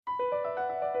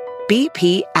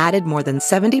BP added more than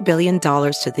 $70 billion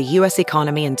to the U.S.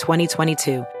 economy in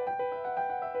 2022.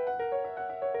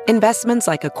 Investments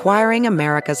like acquiring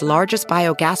America's largest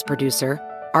biogas producer,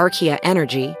 Archaea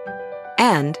Energy,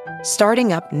 and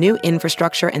starting up new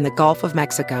infrastructure in the Gulf of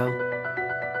Mexico.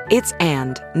 It's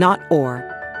and, not or.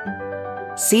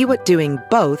 See what doing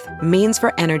both means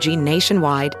for energy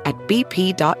nationwide at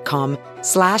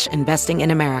bp.com/investing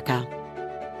in America.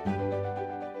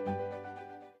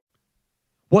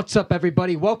 What's up,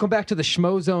 everybody? Welcome back to the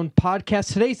Schmozone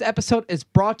podcast. Today's episode is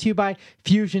brought to you by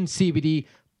Fusion CBD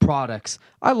products.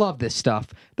 I love this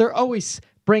stuff. They're always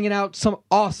bringing out some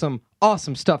awesome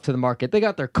stuff to the market. They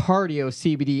got their cardio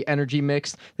CBD energy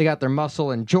mix. They got their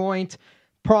muscle and joint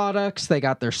products. They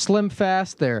got their Slim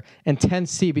Fast, their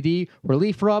Intense CBD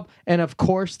Relief Rub, and of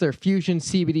course their Fusion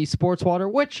CBD Sports Water,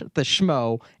 which the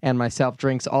Schmo and myself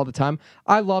drinks all the time.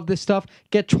 I love this stuff.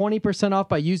 Get 20% off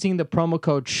by using the promo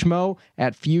code Schmo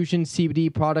at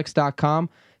FusionCBDProducts.com.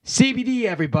 CBD,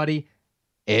 everybody.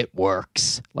 It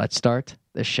works. Let's start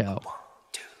the show.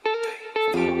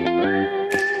 1, 2, 3.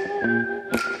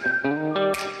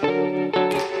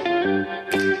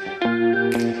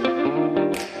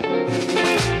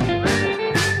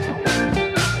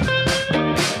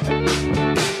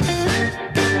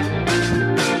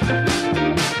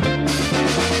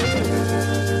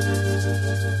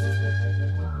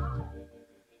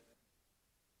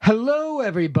 Hello,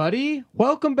 everybody.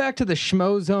 Welcome back to the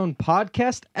Schmozone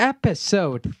podcast,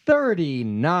 episode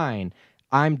 39.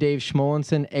 I'm Dave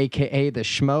Schmolenson, a.k.a. The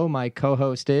Schmo. My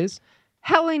co-host is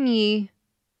Helen Yee,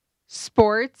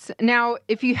 sports. Now,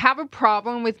 if you have a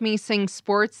problem with me saying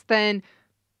sports, then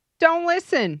don't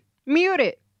listen. Mute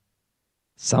it.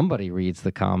 Somebody reads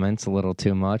the comments a little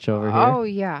too much over here. Oh,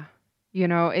 yeah. You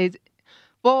know,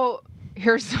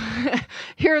 here's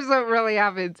what really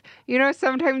happens. You know,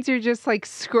 sometimes you're just like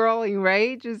scrolling,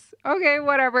 right? Just, okay,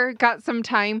 whatever, got some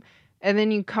time. And then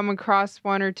you come across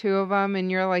one or two of them and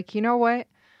you're like, you know what?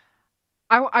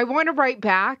 I want to write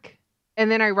back. And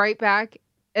then I write back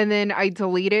and then I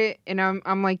delete it. And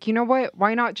I'm like, you know what?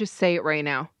 Why not just say it right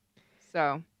now?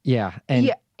 So. Yeah.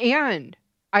 And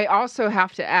I also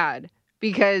have to add,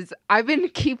 because I've been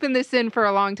keeping this in for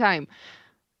a long time.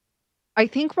 I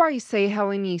think why I say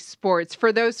Helen Yee Sports,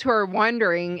 for those who are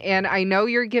wondering, and I know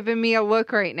you're giving me a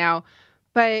look right now,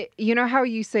 but you know how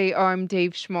you say, oh, I'm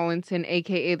Dave Schmolenson,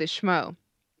 a.k.a. The Schmo,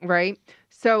 right?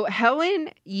 So Helen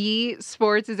Yee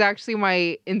Sports is actually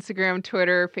my Instagram,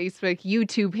 Twitter, Facebook,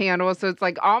 YouTube handle. So it's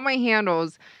like all my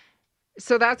handles.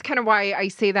 So that's kind of why I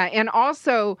say that. And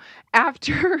also,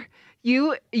 after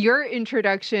your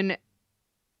introduction,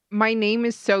 my name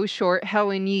is so short,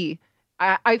 Helen Yee.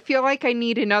 I feel like I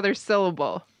need another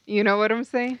syllable. You know what I'm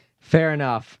saying? Fair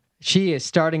enough. She is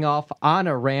starting off on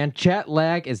a rant. Jet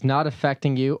lag is not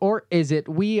affecting you, or is it?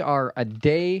 We are a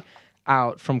day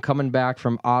out from coming back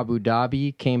from Abu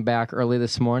Dhabi. Came back early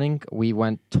this morning. We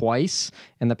went twice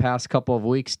in the past couple of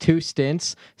weeks, 2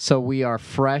 stints. So we are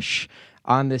fresh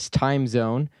on this time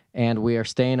zone, and we are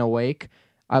staying awake.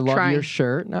 I love your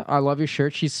shirt. I love your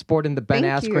shirt. She's sporting the Ben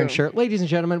Askren shirt. Ladies and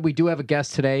gentlemen, we do have a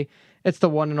guest today. It's the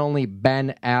one and only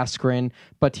Ben Askren,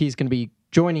 but he's going to be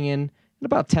joining in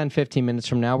about 10, 15 minutes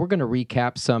from now. We're going to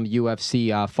recap some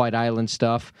UFC Fight Island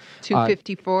stuff.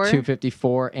 254.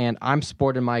 254, and I'm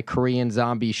sporting my Korean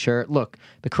Zombie shirt. Look,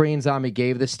 the Korean Zombie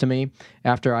gave this to me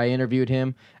after I interviewed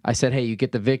him. I said, hey, you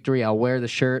get the victory, I'll wear the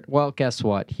shirt. Well, guess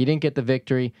what? He didn't get the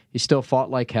victory. He still fought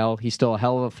like hell. He's still a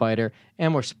hell of a fighter,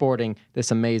 and we're sporting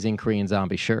this amazing Korean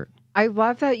Zombie shirt. I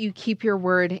love that you keep your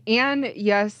word, and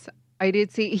yes, I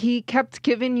did see he kept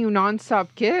giving you nonstop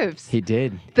gifts. He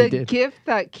did. The gift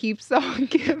that keeps on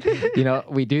giving. You know,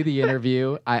 we do the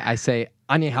interview. I say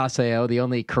 "annyeonghaseyo," the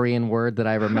only Korean word that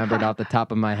I remembered off the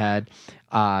top of my head.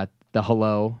 The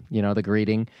hello, the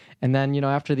greeting. And then,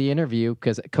 after the interview,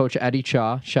 because Coach Eddie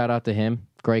Cha, shout out to him,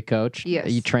 great coach. Yes.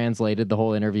 He translated the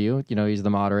whole interview. He's the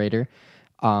moderator.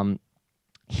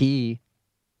 He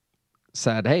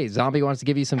said, hey, Zombie wants to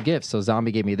give you some gifts. So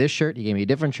Zombie gave me this shirt. He gave me a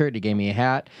different shirt. He gave me a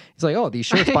hat. He's like, oh, these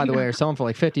shirts, by the way, are selling for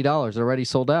like $50. They're already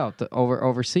sold out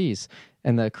overseas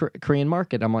in the Korean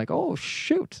market. I'm like, oh,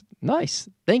 shoot. Nice.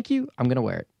 Thank you. I'm going to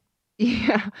wear it.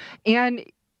 Yeah. And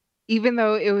even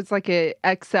though it was like a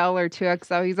XL or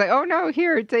 2XL, he's like, oh, no,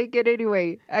 here, take it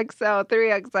anyway. XL,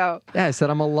 3XL. Yeah, I said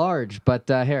I'm a large, but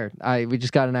here, we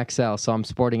just got an XL, so I'm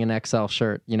sporting an XL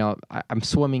shirt. I'm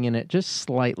swimming in it just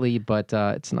slightly, but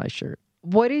it's a nice shirt.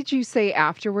 What did you say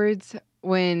afterwards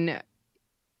when,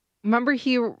 remember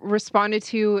he responded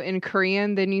to you in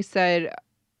Korean, then you said,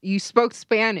 You spoke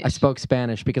Spanish. I spoke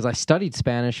Spanish because I studied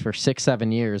Spanish for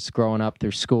 6-7 years growing up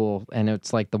through school, and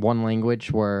it's like the one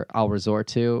language where I'll resort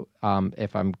to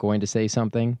if I'm going to say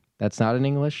something that's not in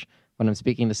English when I'm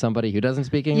speaking to somebody who doesn't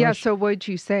speak English. Yeah, so what'd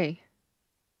you say?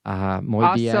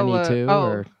 Muy bien, y tú,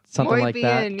 or something like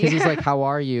that. Bien, Because he's yeah. like, how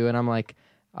are you? And I'm like,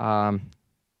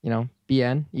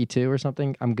 bien, y tú, or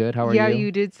something. I'm good. How are you? Yeah,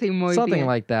 you did say muy Something bien.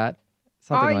 like that.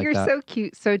 You're so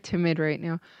cute, so timid right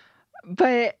now.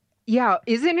 But yeah,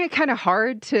 isn't it kind of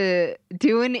hard to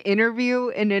do an interview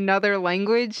in another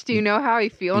language? Do you know how I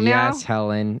feel now? Yes,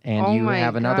 Helen. And Oh you my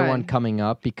have another one God. coming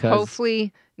up because...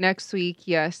 Hopefully next week,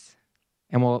 yes.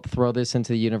 And we'll throw this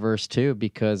into the universe too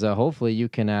because hopefully you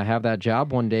can have that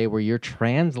job one day where you're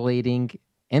translating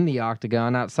in the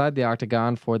octagon, outside the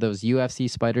octagon for those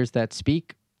UFC fighters that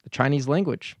speak the Chinese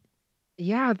language.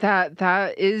 Yeah,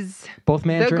 that is... Both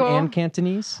Mandarin goal. and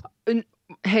Cantonese?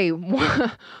 Hey,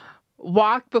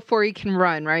 walk before you can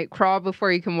run, right? Crawl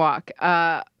before you can walk.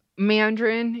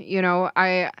 Mandarin,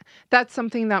 that's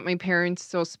something that my parents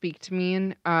still speak to me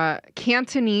in.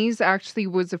 Cantonese actually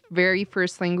was the very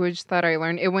first language that I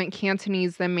learned. It went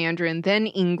Cantonese, then Mandarin, then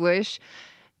English.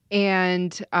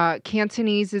 And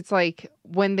Cantonese, it's like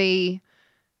I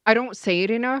don't say it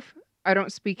enough. I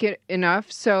don't speak it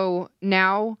enough. So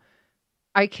now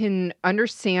I can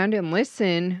understand and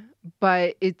listen,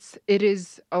 but it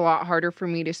is a lot harder for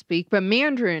me to speak. But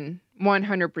Mandarin,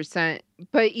 100%.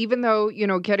 But even though,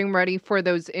 getting ready for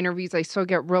those interviews, I still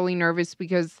get really nervous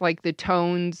because like the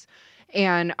tones,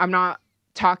 and I'm not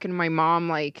talking to my mom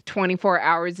like 24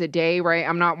 hours a day, right?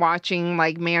 I'm not watching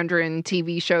like Mandarin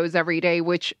TV shows every day,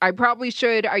 which I probably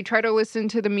should. I try to listen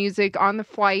to the music on the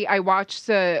flight. I watch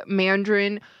the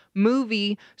Mandarin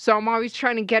movie, so I'm always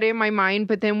trying to get it in my mind,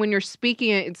 but then when you're speaking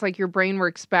it, it's like your brain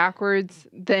works backwards.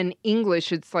 Then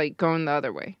English, it's like going the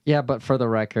other way. Yeah, but for the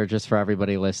record, just for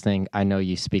everybody listening, I know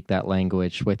you speak that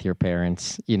language with your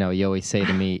parents. You always say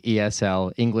to me,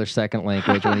 ESL, English second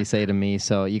language, when you say to me,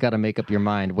 so you got to make up your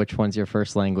mind. Which one's your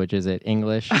first language? Is it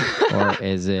English or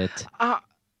is it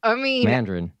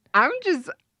Mandarin?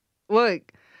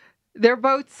 Look, they're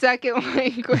both second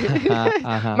language.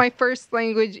 My first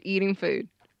language, eating food.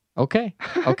 Okay,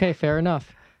 fair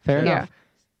enough. Fair enough.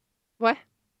 What?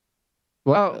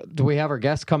 Do we have our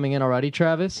guests coming in already,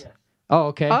 Travis? Yes. Oh,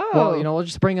 okay. Oh. Well, we'll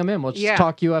just bring them in. We'll just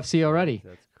talk UFC already.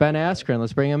 Ben Askren,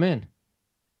 let's bring him in.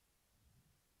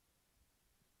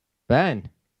 Ben,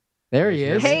 there he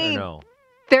is. Hey,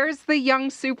 there's the young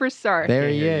superstar. There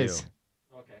he is.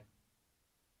 Okay.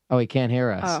 Oh, he can't hear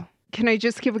us. Oh. Can I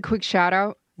just give a quick shout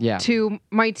out? Yeah. To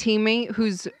my teammate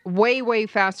who's way, way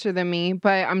faster than me,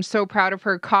 but I'm so proud of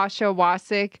her, Kasha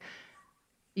Wasik.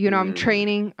 I'm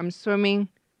training, I'm swimming.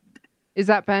 Is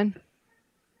that Ben?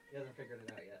 He hasn't figured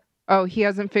it out yet. Oh, he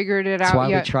hasn't figured it out yet. That's why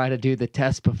we try to do the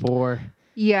test before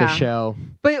the show.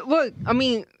 But look,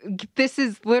 this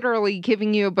is literally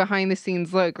giving you a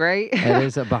behind-the-scenes look, right? It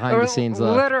is a behind-the-scenes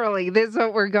look. Literally, this is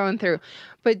what we're going through.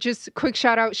 But just quick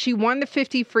shout out, she won the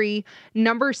 50 free,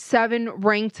 number 7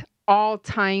 ranked all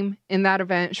time in that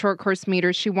event, short course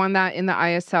meters. She won that in the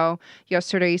ISL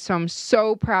yesterday. So I'm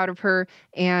so proud of her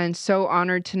and so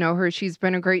honored to know her. She's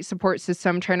been a great support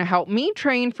system trying to help me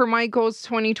train for my goals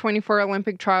 2024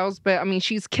 Olympic trials. But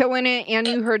she's killing it. And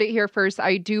you heard it here first.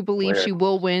 I do believe she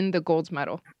will win the gold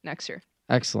medal next year.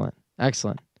 Excellent.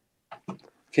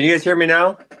 Can you guys hear me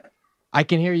now? I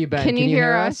can hear you, Ben. Can you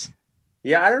hear us?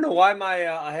 Yeah, I don't know why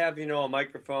I have a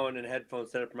microphone and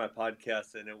headphones set up for my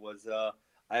podcast, and it was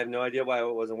I have no idea why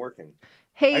it wasn't working.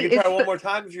 Hey, I can try one more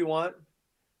time if you want.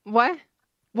 What?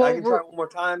 Well, I can try one more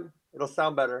time. It'll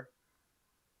sound better.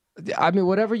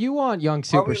 Whatever you want, young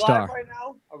superstar. Are we live right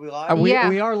now? Are we live?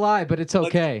 We are live, but it's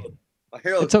okay. My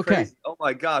hair looks crazy. Oh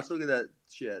my gosh, look at that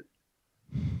shit.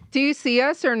 Do you see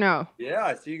us or no? Yeah,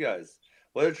 I see you guys.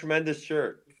 What a tremendous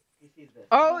shirt.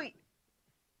 Oh,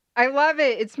 I love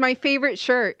it. It's my favorite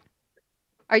shirt.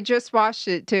 I just washed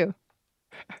it too.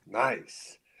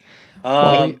 Nice.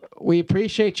 Well, we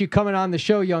appreciate you coming on the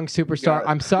show, young superstar.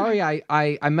 I'm sorry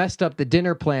I messed up the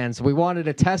dinner plans. We wanted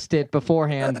to test it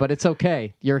beforehand, but it's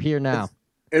okay. You're here now.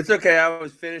 It's okay. I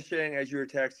was finishing as you were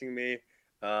texting me.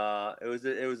 It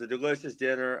was a delicious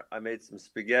dinner. I made some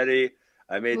spaghetti.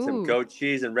 I made some goat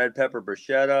cheese and red pepper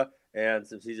bruschetta and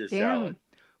some Caesar salad.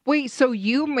 Wait, so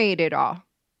you made it all?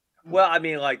 Well, I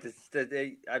didn't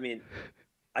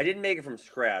make it from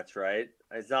scratch, right?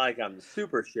 It's not like I'm the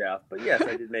super chef, but yes,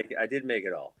 I did make it. I did make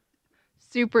it all.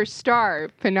 Superstar,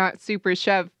 but not super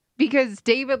chef, because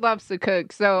David loves to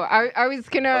cook. So I was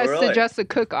gonna suggest a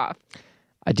cook-off.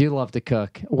 I do love to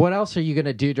cook. What else are you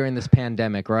gonna do during this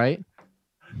pandemic, right?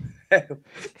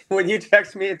 When you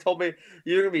texted me and told me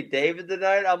you're gonna be David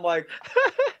tonight, I'm like,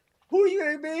 Who are you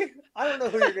going to be? I don't know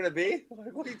who you're going to be.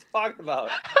 What are you talking about?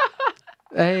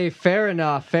 Hey, fair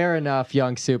enough,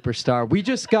 young superstar. We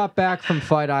just got back from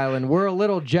Fight Island. We're a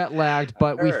little jet lagged,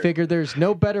 but we figured there's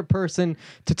no better person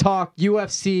to talk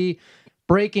UFC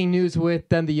breaking news with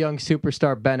than the young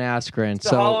superstar Ben Askren.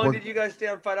 So how long did you guys stay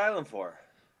on Fight Island for?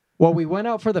 Well, we went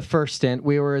out for the first stint.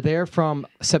 We were there from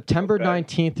September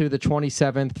 19th through the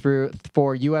 27th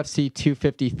for UFC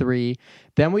 253.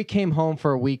 Then we came home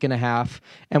for a week and a half,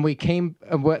 and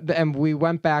we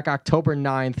went back October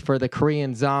 9th for the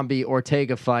Korean Zombie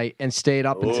Ortega fight and stayed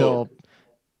up until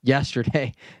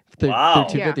yesterday through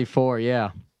 254.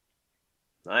 Yeah.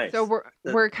 Nice. So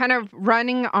we're kind of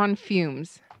running on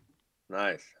fumes.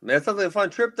 Nice. I mean, that sounds like a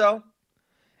fun trip, though.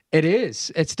 It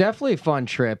is. It's definitely a fun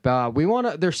trip.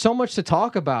 There's so much to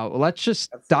talk about. Let's just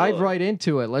dive right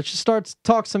into it. Let's just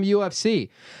talk some UFC.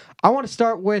 I want to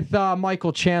start with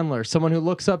Michael Chandler, someone who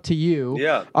looks up to you.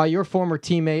 Yeah. Your former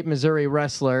teammate, Missouri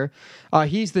wrestler.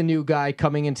 He's the new guy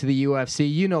coming into the UFC.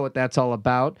 You know what that's all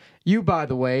about. You, by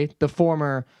the way, the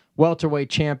former welterweight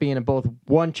champion in both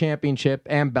one championship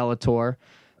and Bellator.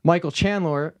 Michael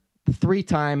Chandler, the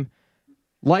 3-time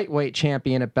lightweight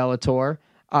champion at Bellator.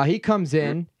 He comes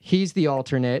in. He's the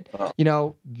alternate.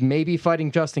 Maybe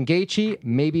fighting Justin Gaethje,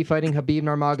 maybe fighting Khabib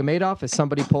Nurmagomedov if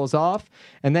somebody pulls off.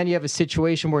 And then you have a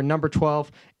situation where number 12,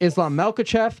 Islam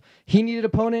Makhachev, he needed an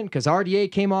opponent because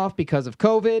RDA came off because of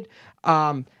COVID.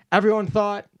 Everyone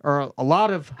thought, or a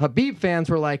lot of Khabib fans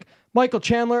were like, Michael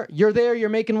Chandler, you're there, you're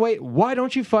making weight. Why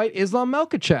don't you fight Islam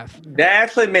Makhachev? That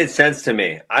actually made sense to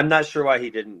me. I'm not sure why he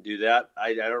didn't do that.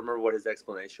 I don't remember what his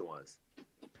explanation was.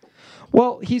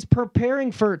 Well, he's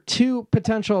preparing for 2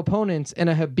 potential opponents in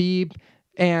a Khabib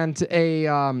and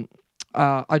a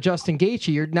Justin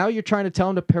Gaethje. You're trying to tell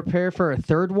him to prepare for a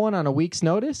third one on a week's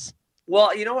notice?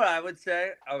 Well, you know what I would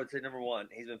say? I would say number 1,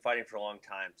 he's been fighting for a long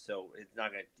time, so he's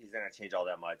not gonna change all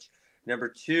that much. Number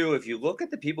 2, if you look at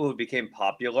the people who became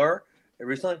popular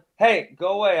recently, hey, go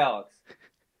away, Alex.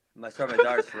 My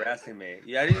daughter's harassing me.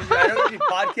 Yeah, I don't usually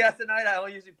podcast at night. I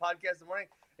only usually podcast in the morning.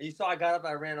 And you saw I got up,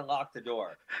 I ran and locked the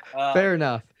door. Fair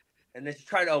enough. And then she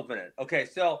tried to open it. Okay,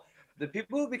 so the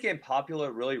people who became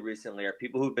popular really recently are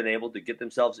people who've been able to get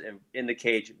themselves in the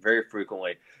cage very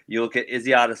frequently. You look at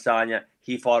Izzy Adesanya.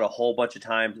 He fought a whole bunch of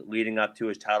times leading up to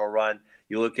his title run.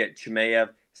 You look at Chimaev,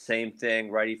 same thing,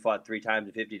 right? He fought 3 times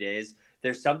in 50 days.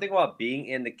 There's something about being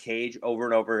in the cage over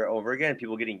and over and over again,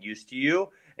 people getting used to you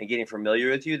and getting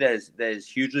familiar with you that is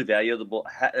hugely valuable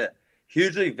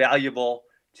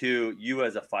to you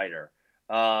as a fighter,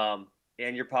 and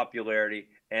your popularity,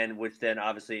 and which then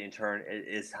obviously in turn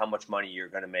is how much money you're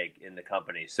going to make in the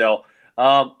company. So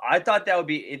I thought that would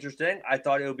be interesting. I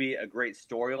thought it would be a great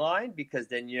storyline because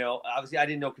then, obviously I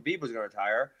didn't know Khabib was going to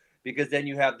retire because then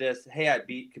you have this, hey, I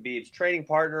beat Khabib's training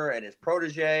partner and his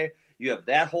protege. You have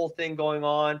that whole thing going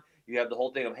on. You have the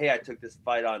whole thing of, hey, I took this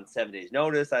fight on 7 days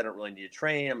notice. I don't really need to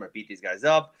train. I'm going to beat these guys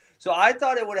up. So I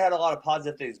thought it would have had a lot of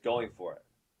positive things going for it.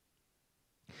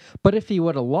 But if he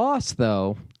would have lost,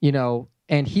 though,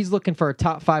 and he's looking for a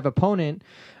top 5 opponent,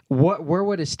 where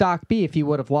would his stock be if he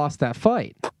would have lost that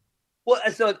fight? Well,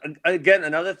 so again,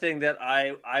 another thing that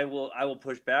I will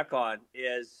push back on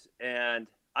is, and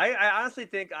I honestly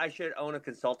think I should own a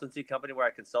consultancy company where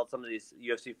I consult some of these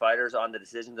UFC fighters on the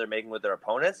decisions they're making with their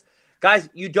opponents. Guys,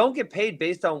 you don't get paid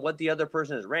based on what the other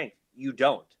person is ranked. You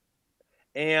don't.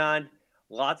 And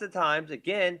lots of times,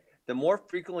 again, the more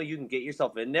frequently you can get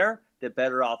yourself in there, the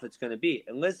better off it's going to be.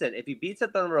 And listen, if he beats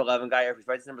up the number 11 guy or if he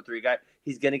fights the number 3 guy,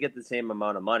 he's going to get the same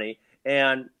amount of money.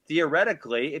 And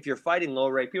theoretically, if you're fighting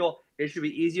low-ranked people, it should be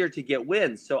easier to get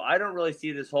wins. So I don't really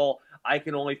see this whole, I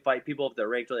can only fight people if they're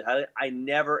ranked really highly. I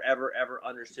never, ever, ever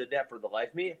understood that for the life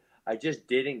of me. I just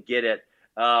didn't get it.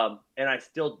 And I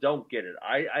still don't get it.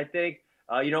 I think,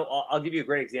 I'll give you a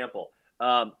great example.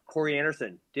 Corey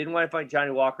Anderson didn't want to fight Johnny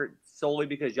Walker solely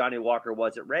because Johnny Walker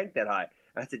wasn't ranked that high.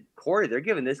 And I said, Corey, they're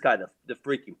giving this guy the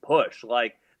freaking push.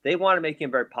 Like, they want to make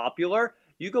him very popular.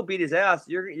 You go beat his ass,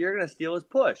 you're going to steal his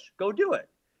push. Go do it.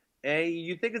 And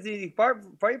you think it's an easy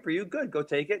fight for you? Good. Go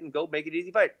take it and go make it an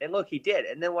easy fight. And look, he did.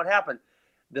 And then what happened?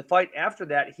 The fight after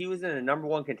that, he was in a number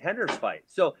 1 contenders fight.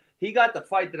 So he got to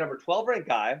fight the number 12 ranked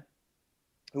guy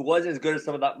who wasn't as good as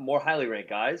some of the more highly ranked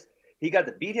guys. He got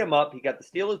to beat him up. He got to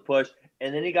steal his push.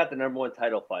 And then he got the number 1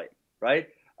 title fight, right?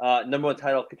 Number 1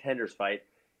 title contenders fight.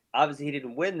 Obviously, he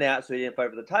didn't win that, so he didn't fight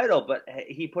for the title, but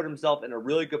he put himself in a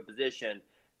really good position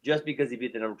just because he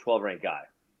beat the number 12 ranked guy.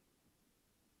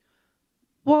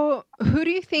 Well, who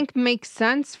do you think makes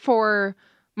sense for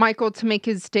Michael to make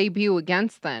his debut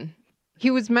against then? He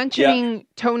was mentioning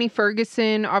Tony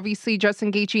Ferguson, obviously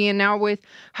Justin Gaethje, and now with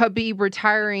Khabib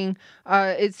retiring,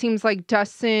 it seems like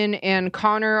Dustin and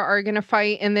Conor are going to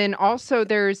fight. And then also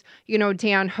there's,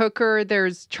 Dan Hooker,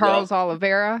 there's Charles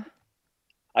Oliveira.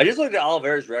 I just looked at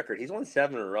Oliveira's record. He's won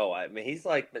 7 in a row. I mean, he's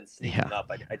like been sneaking up.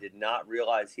 I did not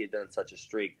realize he had done such a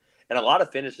streak. And a lot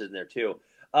of finishes in there too.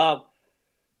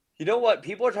 You know what?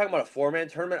 People are talking about a 4-man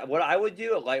tournament. What I would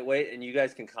do at lightweight, and you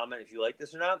guys can comment if you like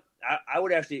this or not, I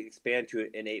would actually expand to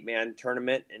an 8-man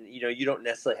tournament. And, you don't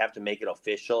necessarily have to make it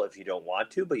official if you don't want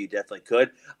to, but you definitely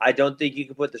could. I don't think you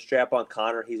can put the strap on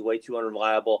Conor. He's way too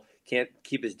unreliable. Can't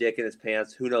keep his dick in his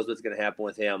pants. Who knows what's going to happen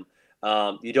with him?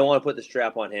 You don't want to put the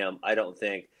strap on him, I don't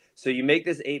think. So you make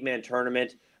this 8-man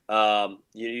tournament.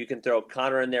 You can throw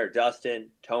Conor in there, Dustin,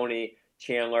 Tony,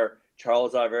 Chandler,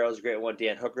 Charles Oliveira is a great one.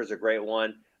 Dan Hooker's a great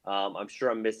one. I'm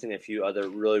sure I'm missing a few other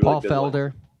really Paul good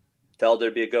Felder. ones. Felder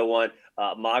would be a good one.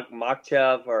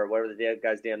 Makhachev, or whatever the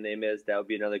guy's damn name is, that would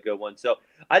be another good one. So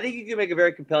I think you can make a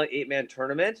very compelling 8-man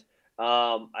tournament.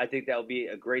 I think that would be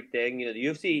a great thing. The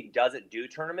UFC doesn't do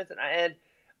tournaments, and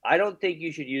I don't think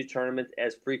you should use tournaments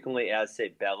as frequently as,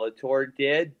 say, Bellator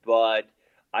did, but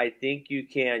I think you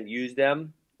can use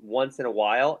them once in a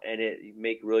while and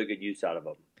make really good use out of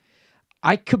them.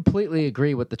 I completely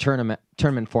agree with the tournament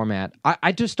format.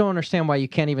 I just don't understand why you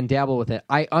can't even dabble with it.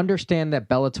 I understand that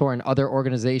Bellator and other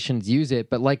organizations use it,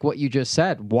 but like what you just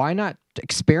said, why not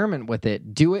experiment with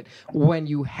it? Do it when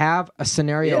you have a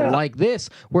scenario like this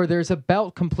where there's a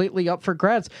belt completely up for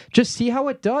grabs. Just see how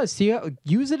it does.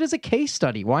 Use it as a case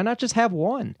study. Why not just have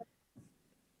one?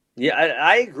 Yeah,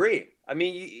 I agree. I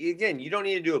mean, you don't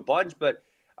need to do a bunch, but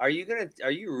are you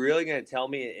really gonna tell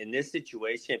me in this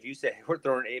situation, if you say, hey, we're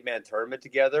throwing an 8-man tournament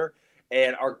together,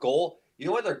 and our goal, you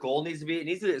know what their goal needs to be? It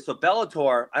needs to be, so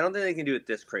Bellator, I don't think they can do it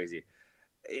this crazy.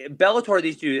 Bellator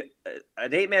needs to do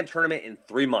an 8-man tournament in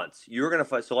 3 months. You were gonna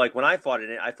fight. So like when I fought in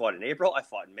April, I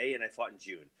fought in May, and I fought in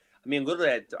June. I mean,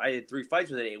 literally, I had 3 fights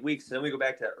within 8 weeks. And then we go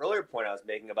back to that earlier point I was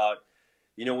making about,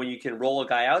 when you can roll a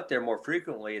guy out there more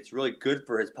frequently, it's really good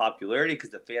for his popularity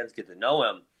because the fans get to know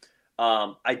him.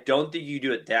 I don't think you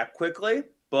do it that quickly,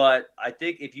 but I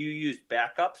think if you use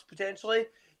backups potentially,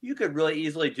 you could really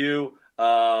easily do,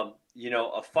 a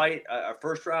fight, a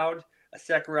first round, a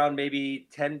second round, maybe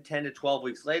 10 to 12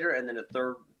 weeks later, and then a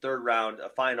third round, a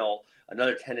final,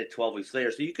 another 10 to 12 weeks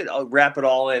later. So you could wrap it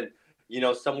all in,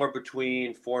 somewhere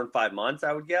between 4 and 5 months,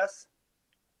 I would guess.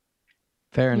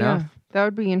 Fair enough. Yeah, that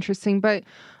would be interesting. But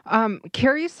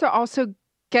curious to also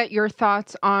get your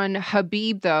thoughts on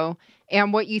Khabib, though,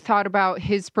 and what you thought about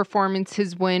his performance,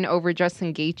 his win over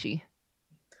Justin Gaethje.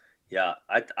 Yeah,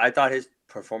 I thought his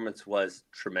performance was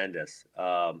tremendous.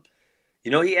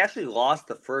 He actually lost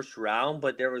the first round,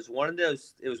 but it was one of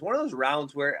those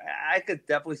rounds where I could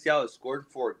definitely see how it was scored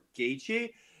for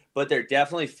Gaethje, but there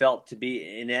definitely felt to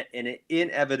be an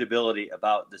inevitability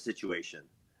about the situation.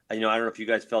 I don't know if you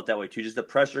guys felt that way too. Just the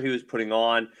pressure he was putting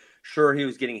on. Sure, he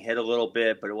was getting hit a little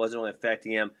bit, but it wasn't really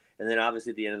affecting him. And then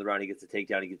obviously at the end of the round, he gets a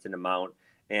takedown, he gets in the mount.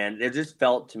 And it just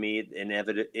felt to me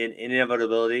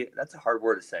inevitability. That's a hard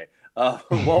word to say.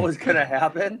 What was going to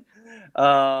happen?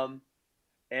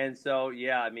 And so,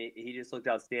 yeah, I mean, he just looked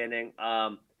outstanding.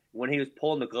 When he was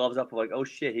pulling the gloves up, I'm like, oh,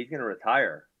 shit, he's going to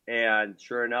retire. And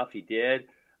sure enough, he did.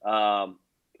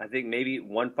 I think maybe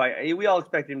one fight. We all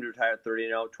expected him to retire at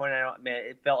 30-0, 29-0. Man,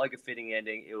 it felt like a fitting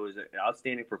ending. It was an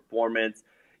outstanding performance.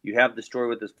 You have the story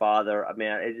with his father. I mean,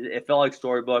 it felt like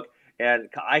storybook. And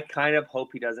I kind of hope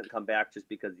he doesn't come back just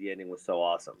because the ending was so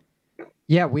awesome.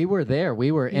 Yeah, we were there.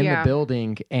 We were in the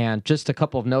building. And just a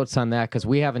couple of notes on that, because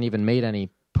we haven't even made any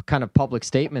kind of public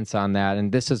statements on that,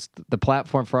 and this is the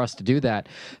platform for us to do that.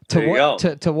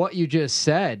 To what you just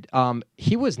said,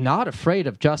 he was not afraid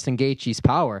of Justin Gaethje's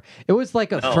power. It was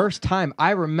like a first time.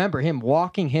 I remember him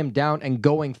walking him down and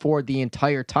going forward the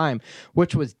entire time,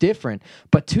 which was different.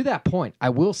 But to that point, I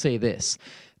will say this.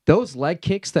 Those leg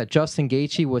kicks that Justin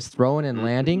Gaethje was throwing and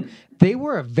landing, they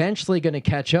were eventually going to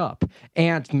catch up.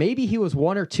 And maybe he was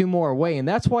 1 or 2 more away. And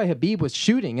that's why Khabib was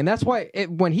shooting. And that's why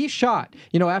when he shot,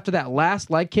 after that last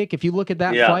leg kick, if you look at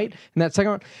that fight and that second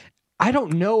round, I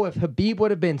don't know if Khabib would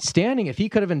have been standing if he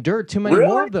could have endured too many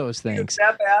more of those things.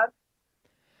 That bad?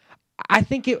 I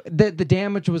think the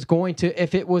damage was going to,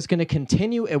 if it was going to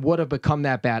continue, it would have become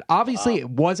that bad. Obviously, it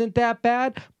wasn't that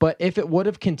bad, but if it would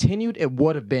have continued, it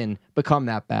would have become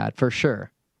that bad for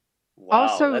sure. Wow,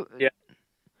 also,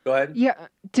 go ahead. Yeah,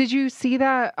 did you see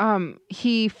that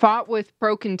he fought with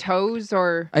broken toes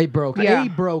or a broken toe? A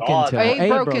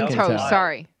broken toe.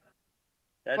 Sorry.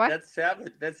 That's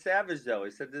savage. That's savage, though. He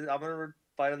said, "I'm going to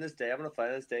fight on this day. I'm going to fight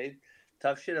on this day.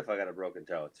 Tough shit if I got a broken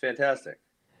toe." It's fantastic.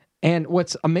 And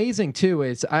what's amazing too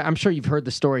is I'm sure you've heard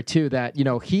the story too that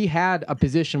he had a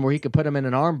position where he could put him in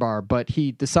an armbar, but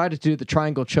he decided to do the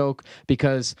triangle choke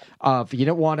because he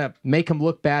didn't want to make him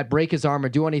look bad, break his arm, or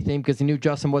do anything because he knew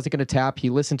Justin wasn't going to tap.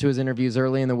 He listened to his interviews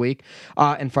early in the week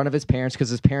in front of his parents because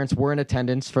his parents were in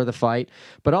attendance for the fight,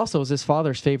 but also it was his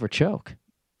father's favorite choke.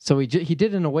 So he did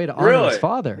it in a way to honor his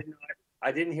father.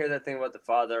 I didn't hear that thing about the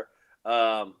father.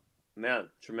 Man,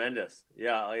 tremendous.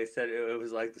 Yeah, like I said, it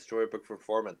was like the storybook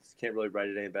performance. Can't really write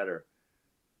it any better.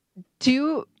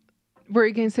 Were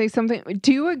you going to say something?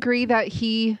 Do you agree that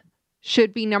he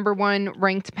should be number one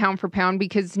ranked pound for pound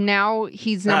because now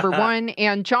he's number one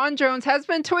and John Jones has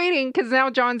been tweeting because now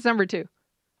John's number two?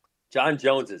 John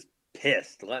Jones is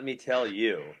pissed, let me tell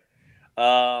you.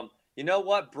 You know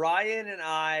what? Brian and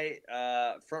I,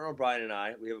 Front Row Brian and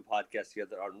I, we have a podcast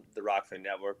together on the Rockfin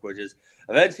Network, which is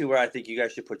eventually where I think you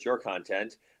guys should put your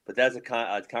content. But that's a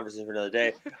conversation for another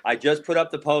day. I just put up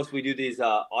the post. We do these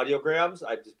audiograms.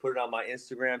 I just put it on my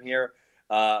Instagram here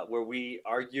where we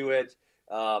argue it.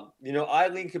 I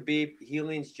lean Khabib. He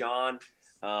leans John.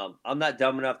 I'm not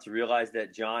dumb enough to realize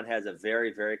that John has a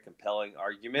very, very compelling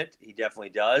argument. He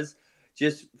definitely does.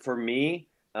 Just for me,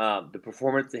 the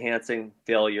performance-enhancing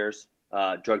failures,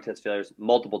 drug test failures,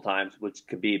 multiple times, which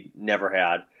Khabib never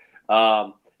had.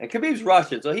 And Khabib's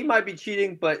Russian, so he might be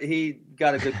cheating, but he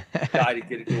got a good guy to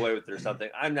get away with it or something.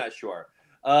 I'm not sure.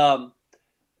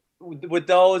 With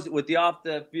the out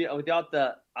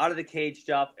of the cage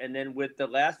stuff, and then with the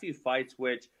last few fights,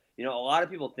 which a lot of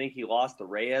people think he lost the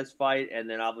Reyes fight, and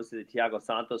then obviously the Thiago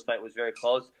Santos fight was very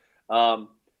close.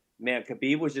 Man,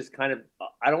 Khabib was just kind of,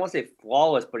 I don't want to say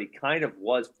flawless, but he kind of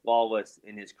was flawless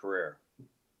in his career.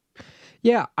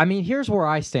 Yeah, I mean, here's where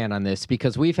I stand on this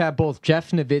because we've had both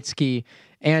Jeff Nowitzki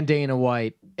and Dana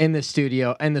White in the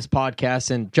studio and this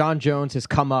podcast, and John Jones has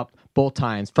come up both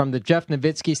times. From the Jeff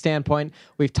Nowitzki standpoint,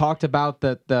 we've talked about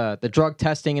the drug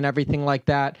testing and everything like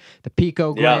that, the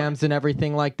picograms and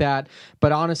everything like that.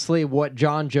 But honestly, what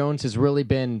John Jones has really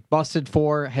been busted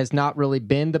for has not really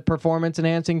been the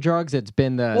performance-enhancing drugs. It's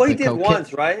been the he did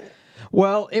once, right?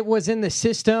 Well, it was in the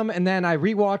system, and then I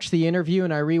rewatched the interview,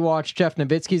 and I rewatched Jeff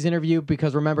Nowitzki's interview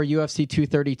because remember UFC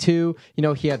 232,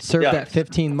 he had served that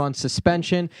 15-month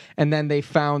suspension, and then they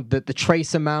found that the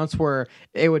trace amounts were,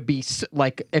 it would be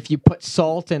like if you put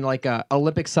salt in like a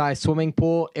Olympic-sized swimming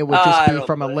pool, it would just be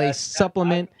from a lace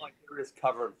supplement. I feel like you were just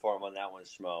covering for him on that one,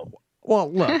 Schmo.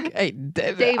 Well, look, hey,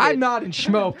 I'm not in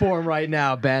schmo form right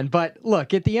now, Ben, but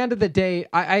look, at the end of the day,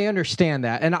 I understand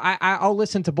that, and I'll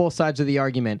listen to both sides of the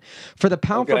argument. For the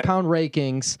pound-for-pound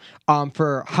rankings,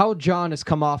 for how John has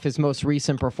come off his most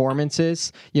recent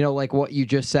performances, like what you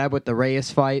just said with the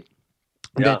Reyes fight,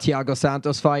 the Thiago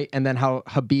Santos fight, and then how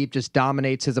Khabib just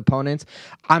dominates his opponents,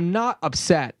 I'm not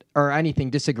upset or anything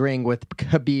disagreeing with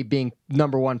Khabib being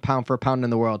number one pound for pound in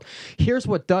the world. Here's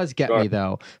what does get me,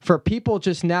 though. For people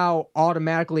just now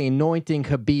automatically anointing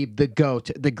Khabib the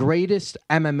GOAT, the greatest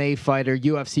MMA fighter,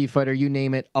 UFC fighter, you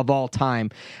name it, of all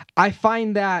time, I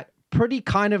find that pretty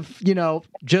kind of,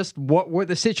 just what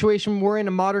the situation we're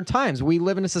in modern times. We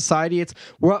live in a society. It's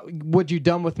what would you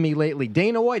done with me lately?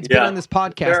 Dana White's been on this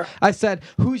podcast. Sure. I said,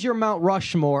 who's your Mount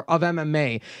Rushmore of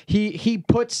MMA? He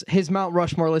puts his Mount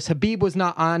Rushmore list. Khabib was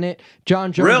not on it.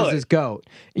 John Jones is his GOAT.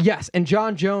 Yes, and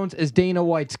John Jones is Dana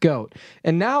White's GOAT.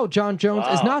 And now John Jones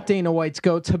is not Dana White's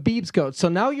GOAT, it's Khabib's GOAT. So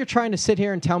now you're trying to sit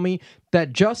here and tell me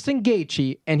that Justin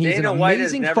Gaethje, and he's Dana an White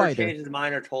amazing has never fighter. changed his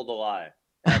mind or told a lie.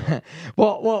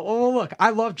 Well, look,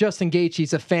 I love Justin Gaethje.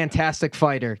 He's a fantastic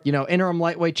fighter. Interim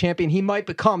lightweight champion. He might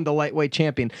become the lightweight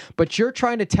champion. But you're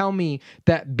trying to tell me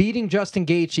that beating Justin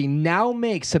Gaethje now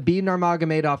makes Khabib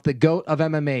Nurmagomedov the GOAT of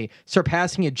MMA,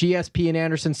 surpassing a GSP and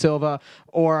Anderson Silva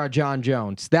or a John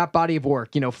Jones. That body of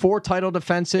work. 4 title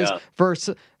defenses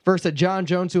versus a John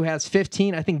Jones who has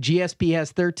 15. I think GSP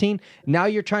has 13. Now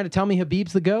you're trying to tell me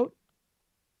Khabib's the GOAT?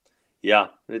 Yeah.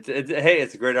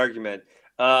 It's a great argument.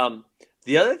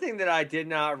 The other thing that I did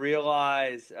not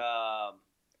realize,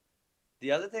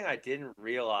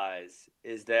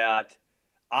 is that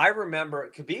I remember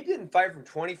Khabib didn't fight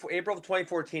from April of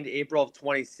 2014 to April of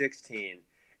 2016.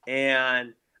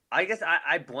 And I guess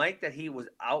I blanked that he was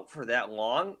out for that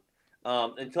long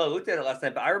until I looked at it last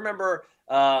night. But I remember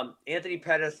Anthony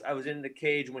Pettis, I was in the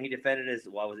cage when he defended I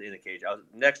was in the cage. I was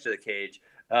next to the cage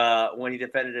when he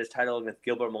defended his title against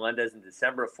Gilbert Melendez in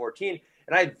December of 14.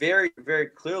 And I very, very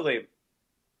clearly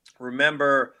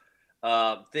remember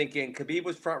thinking Khabib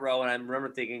was front row, and I remember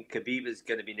thinking Khabib is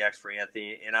going to be next for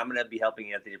Anthony, and I'm going to be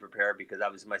helping Anthony prepare because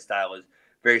obviously my style is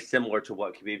very similar to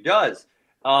what Khabib does.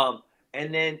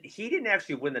 And then he didn't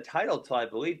actually win the title until I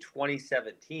believe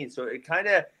 2017. So it kind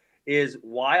of is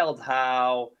wild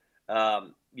how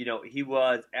he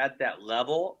was at that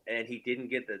level, and he didn't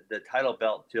get the title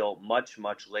belt till much,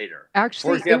 much later.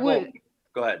 Actually, for example,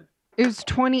 go ahead. It was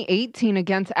 2018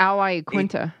 against Ally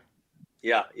Quinta.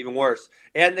 Yeah, even worse.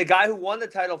 And the guy who won the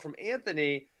title from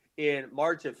Anthony in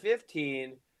March of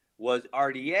 15 was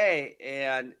RDA,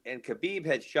 and Khabib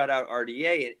had shut out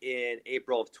RDA in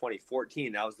April of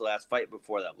 2014. That was the last fight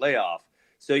before that layoff.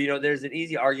 So, there's an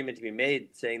easy argument to be made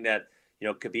saying that,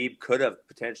 Khabib could have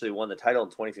potentially won the title in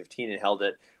 2015 and held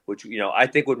it, which, I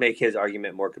think would make his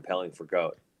argument more compelling for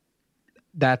GOAT.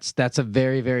 That's a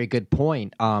very, very good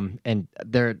point. And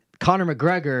Conor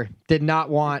McGregor did not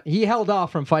want, he held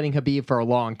off from fighting Khabib for a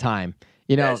long time.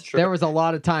 There was a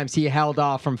lot of times he held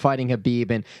off from fighting Khabib,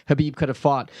 and Khabib could have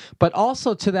fought. But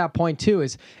also to that point, too,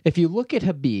 is if you look at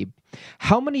Khabib,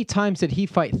 how many times did he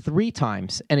fight? 3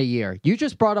 times in a year. You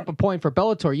just brought up a point for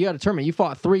Bellator. You had a tournament. You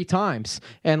fought 3 times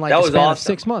in like a span of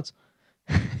 6 months.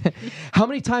 How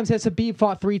many times has Khabib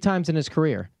fought 3 times in his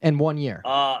career in 1 year?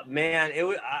 Man,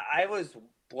 I was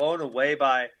blown away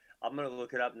by, I'm going to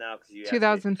look it up now because you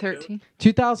 2013.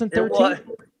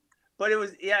 2013? But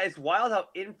it's wild how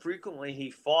infrequently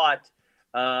he fought.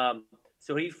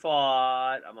 So he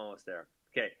fought, I'm almost there.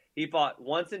 Okay. He fought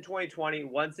once in 2020,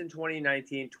 once in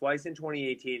 2019, twice in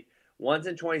 2018, once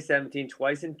in 2017,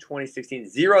 twice in 2016,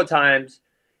 0 times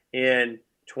in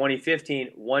 2015,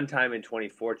 1 time in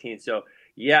 2014. So,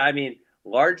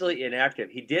 largely inactive.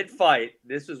 He did fight.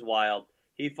 This was wild.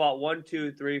 He fought 1,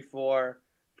 2, 3, 4,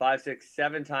 5, 6,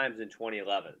 7 times in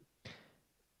 2011.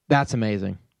 That's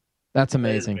amazing. That's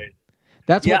amazing.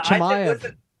 That's what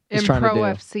Chimaev is trying to do. Pro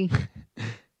FC.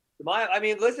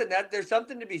 Listen, there's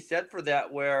something to be said for that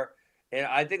and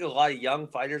I think a lot of young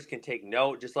fighters can take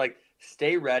note, just like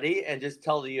stay ready and just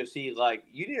tell the UFC, like,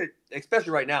 you need to,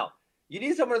 especially right now, you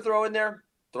need someone to throw in there,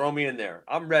 throw me in there.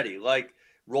 I'm ready. Like,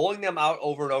 rolling them out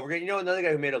over and over again. Another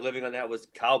guy who made a living on that was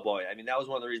Cowboy. that was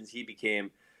one of the reasons he became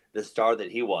the star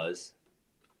that he was.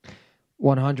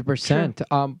 100%.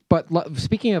 Sure. But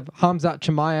speaking of Khamzat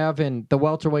Chimaev and the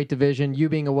welterweight division, you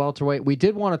being a welterweight, we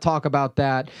did want to talk about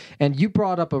that. And you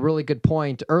brought up a really good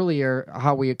point earlier,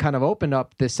 how we kind of opened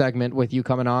up this segment with you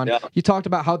coming on. Yeah. You talked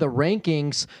about how the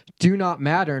rankings do not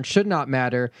matter and should not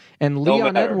matter. And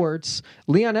Leon Edwards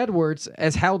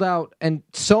has held out and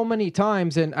so many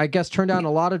times, and I guess turned down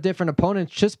a lot of different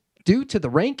opponents just due to the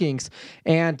rankings.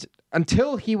 And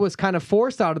until he was kind of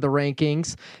forced out of the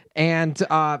rankings and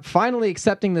finally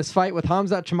accepting this fight with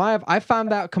Khamzat Chimaev, I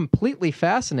found that completely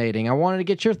fascinating. I wanted to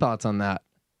get your thoughts on that.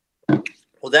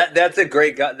 Well, that's a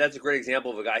great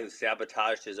example of a guy who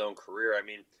sabotaged his own career.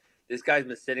 This guy's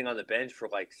been sitting on the bench for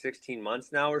like 16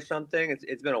 months now or something.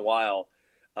 It's been a while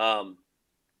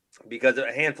because of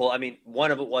a handful.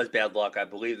 One of it was bad luck. I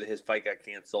believe that his fight got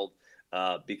canceled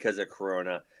because of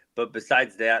Corona. But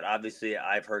besides that, obviously,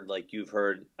 I've heard, like you've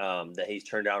heard, that he's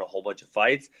turned down a whole bunch of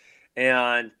fights.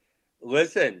 And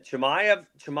listen,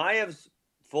 Chimaev's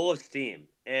full of steam.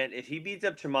 And if he beats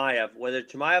up Chimaev,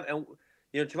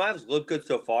 Chimaev's looked good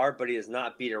so far, but he has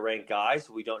not beat a ranked guy,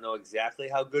 so we don't know exactly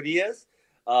how good he is.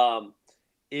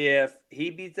 If he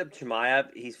beats up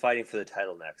Chimaev, he's fighting for the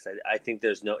title next. I think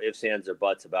there's no ifs, ands, or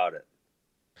buts about it.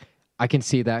 I can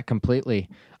see that completely.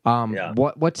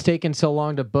 What's taken so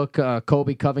long to book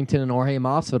Colby Covington and Jorge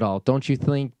Masvidal? Don't you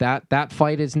think that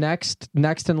fight is next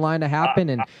in line to happen?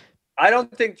 And I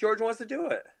don't think George wants to do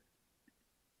it.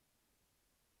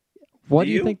 What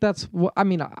do you think that's?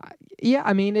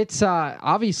 It's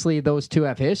obviously those two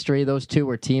have history. Those two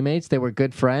were teammates. They were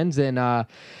good friends, and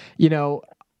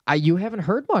you haven't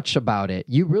heard much about it.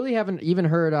 You really haven't even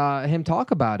heard him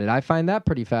talk about it. I find that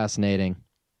pretty fascinating.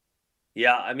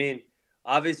 Yeah,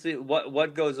 obviously,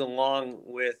 what goes along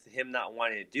with him not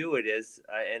wanting to do it is,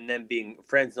 and then being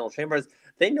friends in old chambers,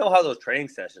 they know how those training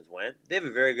sessions went. They have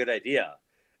a very good idea.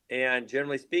 And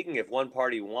generally speaking, if one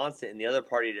party wants it and the other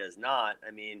party does not,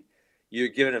 you're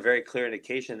given a very clear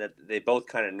indication that they both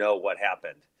kind of know what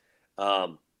happened.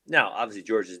 Now, obviously,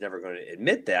 George is never going to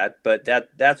admit that, but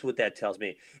that's what that tells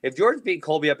me. If George beat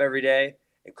Colby up every day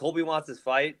and Colby wants his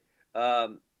fight,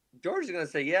 George is going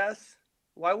to say yes.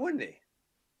 Why wouldn't he?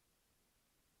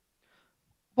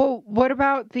 Well, what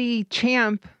about the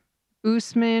champ,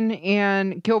 Usman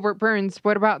and Gilbert Burns?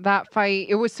 What about that fight?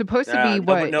 It was supposed to be,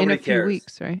 in a few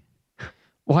weeks, right?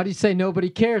 Why do you say nobody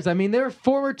cares? They're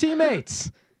former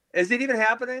teammates. Is it even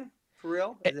happening? For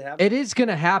real? Is it happening? It is going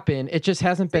to happen. It just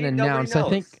hasn't been announced. I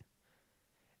think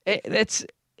it's.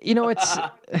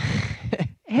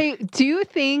 Hey, do you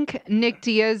think Nick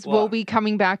Diaz will be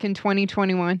coming back in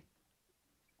 2021?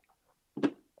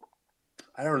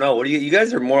 I don't know. What do you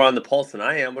guys are more on the pulse than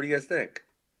I am. What do you guys think?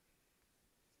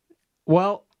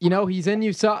 Well, he's in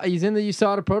USADA. He's in the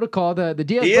USADA protocol. The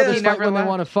Diaz He brothers is. fight when they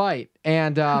want to fight,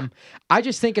 and I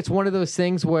just think it's one of those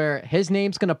things where his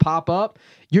name's going to pop up.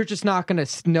 You're just not going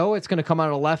to know it's going to come out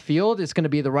of left field. It's going to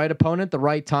be the right opponent, the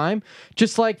right time.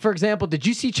 Just like, for example, did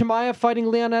you see Chimaev fighting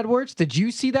Leon Edwards? Did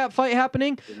you see that fight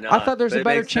happening? I thought there's a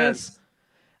better chance.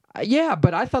 Yeah,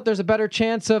 but I thought there's a better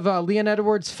chance of Leon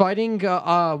Edwards fighting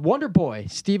Wonder Boy,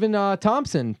 Stephen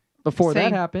Thompson, before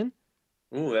that happened.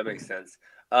 Ooh, that makes sense.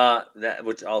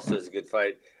 Which also is a good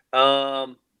fight.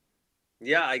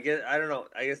 Yeah, I don't know.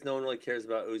 I guess no one really cares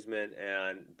about Usman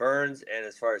and Burns. And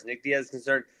as far as Nick Diaz is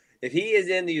concerned, if he is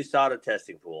in the USADA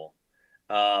testing pool,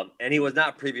 and he was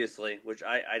not previously, which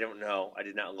I don't know, I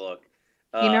did not look.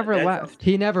 He never left.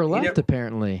 He never left,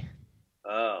 apparently.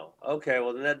 Oh, okay.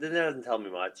 Well, then that doesn't tell me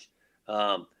much.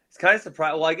 It's kind of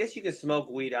surprising. Well, I guess you can smoke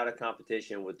weed out of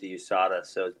competition with the USADA,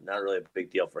 so it's not really a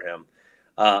big deal for him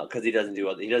because he doesn't do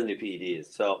PEDs.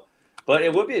 So, but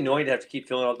it would be annoying to have to keep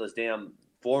filling out those damn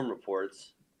form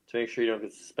reports to make sure you don't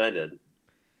get suspended.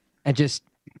 And just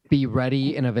be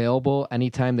ready and available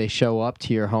anytime they show up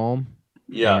to your home.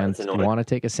 Yeah, and want to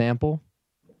take a sample.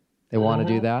 They want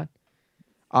to do that.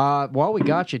 Well, we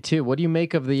got you, too. What do you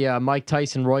make of the Mike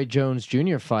Tyson-Roy Jones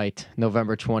Jr. fight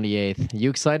November 28th? You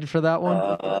excited for that one?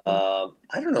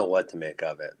 I don't know what to make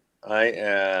of it.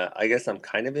 I guess I'm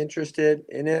kind of interested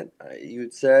in it, you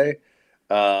would say.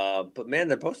 But, man,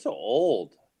 they're both so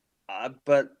old.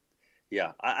 But,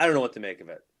 yeah, I don't know what to make of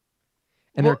it.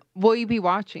 And will you be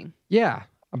watching? Yeah,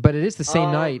 but it is the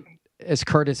same night as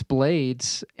Curtis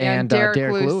Blades and Derek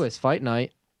Lewis fight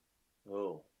night.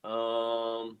 Oh,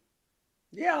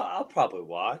 yeah, I'll probably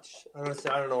watch. I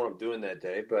don't know what I'm doing that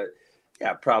day, but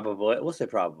yeah, probably. We'll say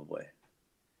probably.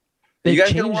 You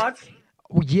guys gonna watch?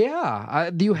 Yeah,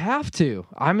 you have to.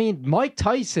 I mean, Mike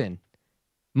Tyson.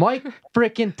 Mike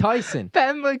frickin' Tyson.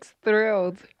 Ben looks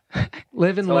thrilled.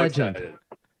 Living legend. Excited.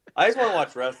 I just want to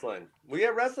watch wrestling. We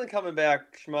got wrestling coming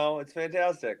back, Schmo. It's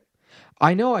fantastic.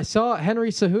 I know. I saw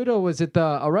Henry Cejudo was at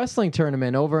a wrestling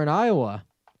tournament over in Iowa.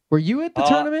 Were you at the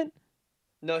tournament?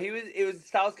 No, it was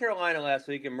South Carolina last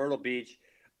week in Myrtle Beach.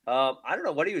 I don't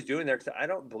know what he was doing there because I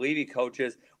don't believe he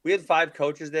coaches. We had 5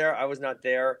 coaches there. I was not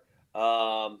there.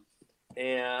 And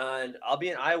I'll be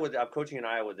in Iowa. I'm coaching in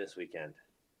Iowa this weekend.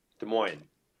 Des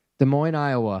Moines,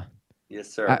 Iowa.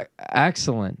 Yes, sir.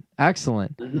 Excellent.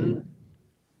 Mm-hmm.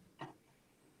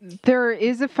 There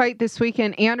is a fight this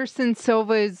weekend. Anderson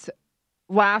Silva's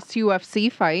last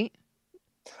UFC fight.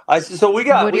 So we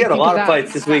had a lot of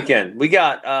fights this weekend. We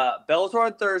got Bellator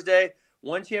on Thursday,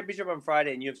 one championship on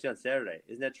Friday, and UFC on Saturday.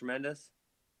 Isn't that tremendous?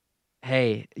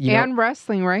 Hey, and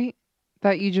wrestling, right?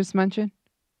 That you just mentioned.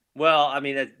 Well, I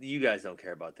mean, you guys don't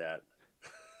care about that.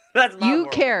 That's my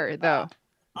world. Care though.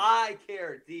 I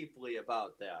care deeply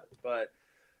about that, but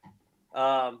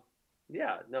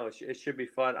yeah, no, it should be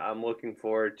fun. I'm looking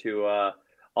forward to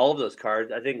all of those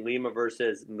cards. I think Lima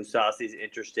versus Mousasi is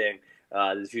interesting.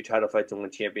 There's a few title fights to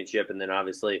win championship, and then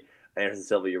obviously Anderson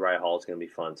Silva, Uriah Hall is going to be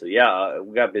fun. So yeah,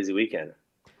 we got a busy weekend.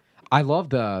 I love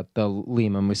the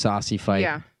Lima Mousasi fight.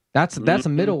 Yeah, that's a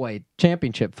middleweight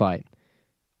championship fight.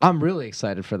 I'm really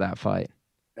excited for that fight.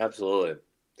 Absolutely.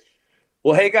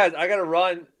 Well, hey guys, I got to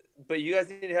run, but you guys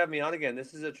need to have me on again.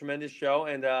 This is a tremendous show,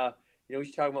 and we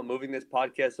should talk about moving this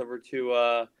podcast over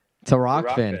to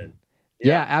Rockfin.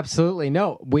 Yeah, absolutely.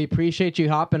 No, we appreciate you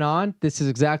hopping on. This is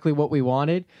exactly what we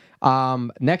wanted.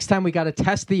 Next time we got to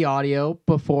test the audio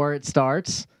before it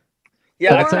starts.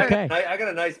 Yeah, that's okay. I got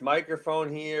a nice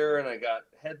microphone here, and I got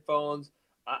headphones.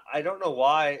 I don't know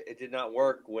why it did not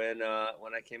work when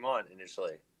I came on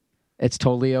initially. It's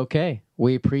totally okay.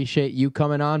 We appreciate you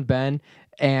coming on, Ben,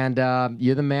 and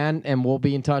you're the man, and we'll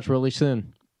be in touch really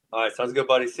soon. All right, sounds good,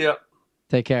 buddy. See ya.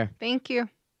 Take care. Thank you.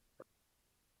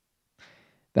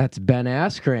 That's Ben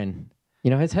Askren.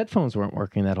 His headphones weren't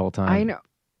working that whole time. I know.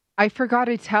 I forgot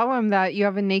to tell him that you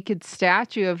have a naked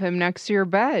statue of him next to your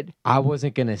bed. I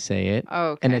wasn't going to say it.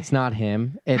 Oh, okay. And it's not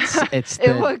him. It's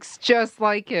it looks just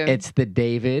like him. It's the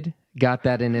David. Got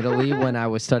that in Italy when I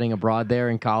was studying abroad there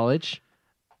in college.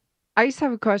 I just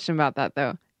have a question about that,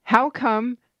 though. How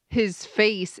come his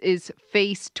face is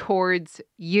faced towards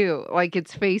you? Like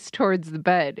it's faced towards the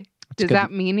bed? Does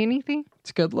that mean anything?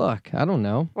 It's a good look. I don't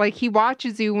know. Like he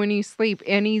watches you when you sleep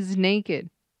and he's naked.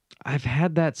 I've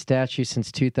had that statue since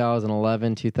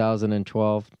 2011,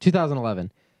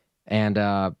 2011. And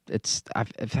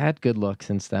I've had good luck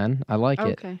since then. I like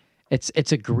it.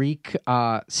 It's a Greek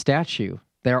statue.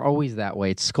 They're always that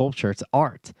way. It's sculpture. It's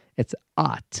art. It's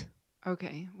art.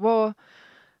 Okay. Well,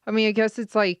 I mean, I guess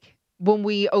it's like when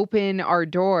we open our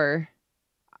door,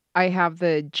 I have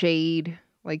the jade,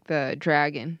 like the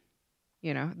dragon.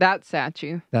 that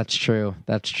statue. That's true.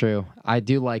 That's true. I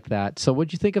do like that. So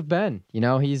what'd you think of Ben?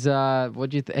 He's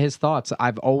his thoughts?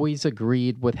 I've always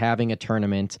agreed with having a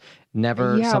tournament.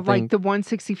 Never something like the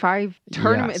 165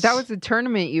 tournament. Yes. That was the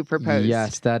tournament you proposed.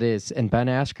 Yes, that is. And Ben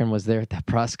Askren was there at that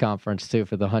press conference too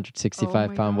for the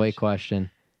 165-pound weight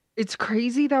question. It's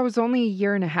crazy. That was only a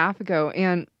year and a half ago.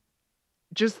 And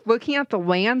just looking at the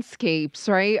landscapes,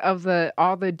 right, of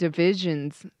all the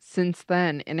divisions since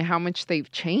then and how much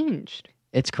they've changed.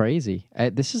 It's crazy.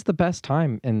 This is the best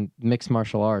time in mixed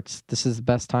martial arts. This is the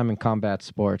best time in combat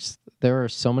sports. There are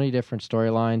so many different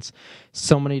storylines,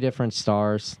 so many different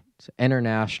stars. It's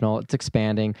international. It's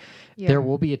expanding. Yeah. There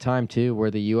will be a time, too,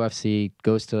 where the UFC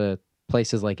goes to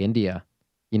places like India,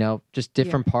 just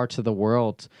different parts of the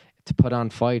world to put on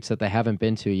fights that they haven't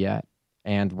been to yet.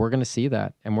 And we're going to see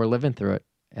that, and we're living through it,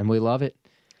 and we love it.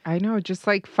 I know, just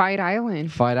like Fight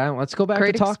Island. Fight Island. Let's go back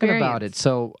to talking about it.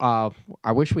 So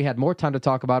I wish we had more time to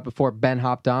talk about it before Ben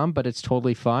hopped on, but it's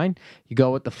totally fine. You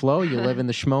go with the flow. You live in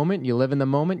the schmoment. You live in the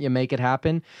moment. You make it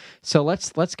happen. So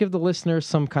let's give the listeners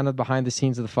some kind of behind the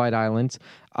scenes of the Fight Island.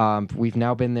 We've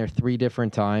now been there 3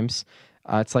 different times.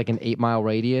 It's like an 8-mile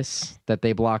radius that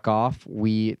they block off.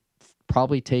 We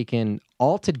probably taken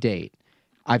all to date.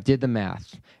 I did the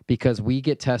math because we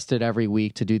get tested every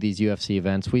week to do these UFC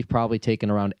events. We've probably taken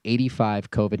around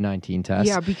 85 COVID-19 tests.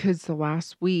 Yeah, because the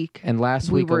last week. And last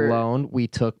week alone, we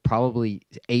took probably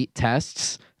 8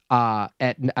 tests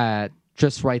at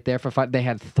just right there for fight. They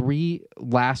had 3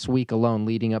 last week alone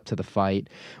leading up to the fight.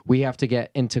 We have to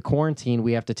get into quarantine.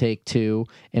 We have to take 2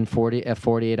 in a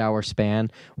 48-hour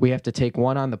span. We have to take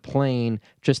 1 on the plane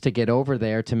just to get over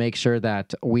there to make sure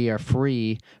that we are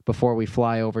free before we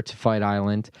fly over to Fight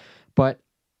Island. But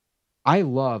I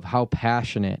love how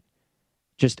passionate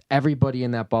just everybody in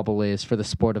that bubble is for the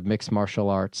sport of mixed martial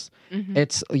arts.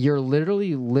 Mm-hmm. You're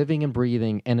literally living and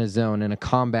breathing in a zone, in a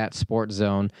combat sport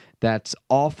zone that's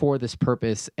all for this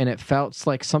purpose. And it felt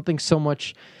like something so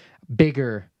much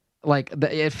bigger.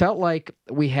 It felt like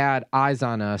we had eyes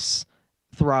on us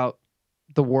throughout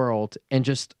the world and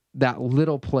just that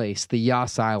little place, the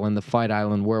Yas Island, the Fight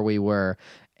Island where we were.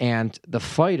 And the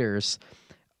fighters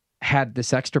had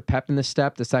this extra pep in the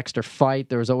step, this extra fight.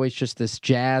 There was always just this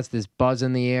jazz, this buzz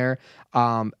in the air.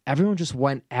 Everyone just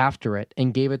went after it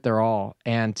and gave it their all.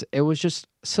 And it was just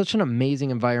such an amazing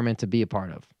environment to be a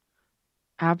part of.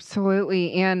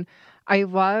 Absolutely. And I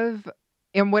love,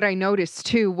 and what I noticed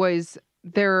too was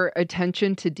their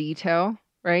attention to detail,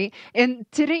 right? And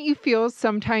didn't you feel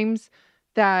sometimes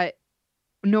that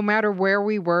no matter where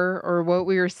we were or what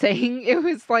we were saying, it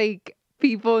was like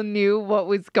people knew what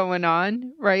was going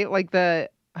on, right? Like the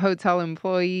hotel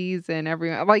employees and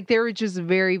everyone, like they were just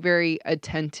very, very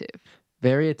attentive.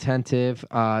 Very attentive.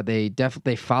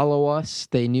 They follow us.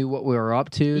 They knew what we were up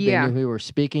to. They knew who we were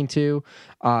speaking to.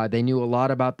 They knew a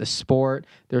lot about the sport.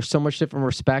 There's so much different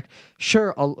respect.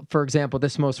 Sure, for example,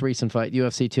 this most recent fight,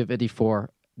 UFC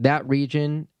 254, that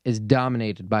region is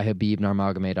dominated by Khabib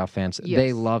Nurmagomedov fans. Yes.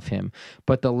 They love him.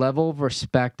 But the level of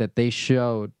respect that they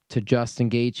showed to Justin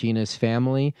Gaethje and his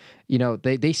family,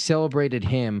 they celebrated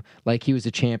him like he was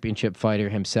a championship fighter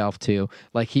himself too.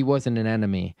 Like he wasn't an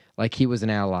enemy, like he was an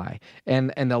ally.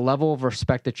 And the level of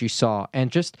respect that you saw.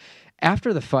 And just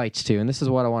after the fights too, and this is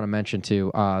what I want to mention too,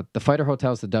 the Fighter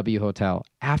Hotel is the W Hotel.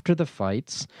 After the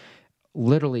fights,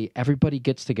 literally everybody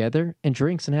gets together and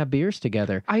drinks and have beers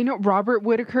together. I know Robert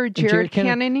Whittaker, Jared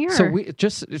Cannonier. So we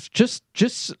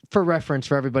just for reference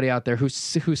for everybody out there who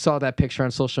saw that picture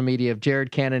on social media of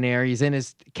Jared Cannonier. He's in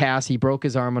his cast. He broke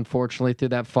his arm unfortunately through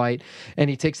that fight, and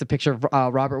he takes the picture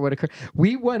of Robert Whittaker.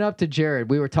 We went up to Jared.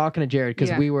 We were talking to Jared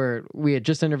because we had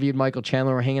just interviewed Michael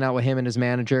Chandler. We're hanging out with him and his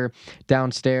manager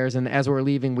downstairs, and as we were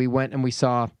leaving, we went and we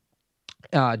saw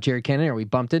Jared Cannonier. We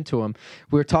bumped into him.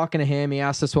 We were talking to him. He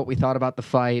asked us what we thought about the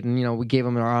fight, and we gave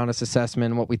him our honest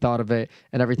assessment, what we thought of it,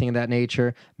 and everything of that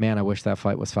nature. Man, I wish that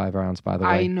fight was 5 rounds. By the way,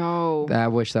 I know. I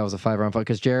wish that was a 5-round fight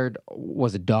because Jared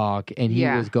was a dog, and he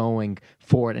was going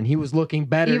for it, and he was looking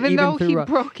better.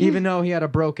 Even though he had a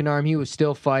broken arm, he was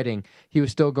still fighting. He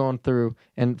was still going through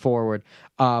and forward.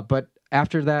 But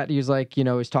after that, he was like,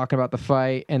 he's talking about the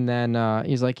fight, and then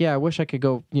he's like, I wish I could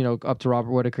go, up to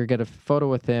Robert Whittaker, get a photo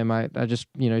with him. I just,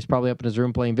 he's probably up in his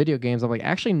room playing video games. I'm like,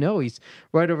 actually, no, he's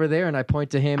right over there. And I point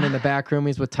to him in the back room.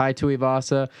 He's with Tai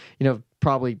Tuivasa,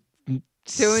 probably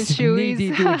doing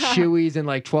shoeies and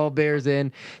like 12 bears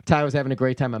in. Ty was having a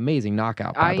great time. Amazing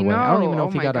knockout, by the way. I don't even know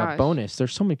if he got a bonus.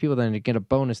 There's so many people that didn't get a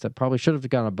bonus that probably should have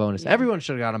gotten a bonus. Everyone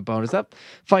should have gotten a bonus. That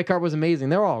fight card was amazing.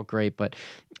 They're all great, but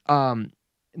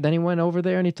then he went over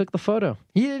there and he took the photo.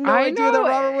 He didn't know that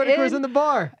Robert Whittaker was in the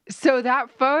bar. So that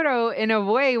photo, in a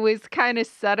way, was kind of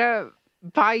set up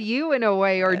by you in a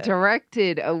way, or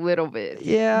directed a little bit.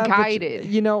 Yeah. Guided. But,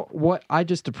 you know, what I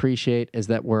just appreciate is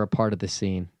that we're a part of the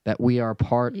scene, that we are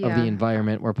part of the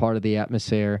environment. We're part of the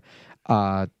atmosphere.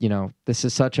 You know, this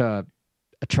is such a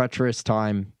treacherous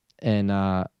time and,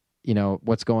 you know,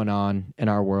 what's going on in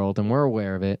our world, and we're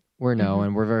aware of it.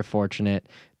 And we're very fortunate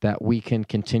that we can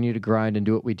continue to grind and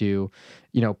do what we do,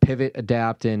 you know, pivot,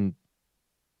 adapt, and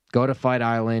go to Fight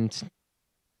Island,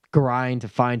 grind to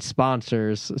find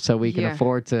sponsors so we can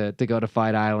afford to go to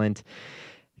Fight Island,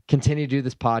 continue to do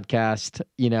this podcast.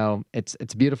 You know, it's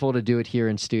beautiful to do it here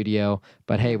in studio,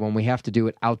 but hey, when we have to do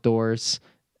it outdoors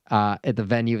at the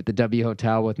venue at the W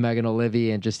Hotel with Megan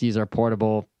Olivia and just use our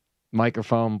portable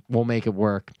microphone, we'll make it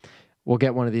work. We'll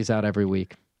get one of these out every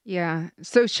week. Yeah.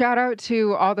 So shout out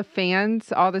to all the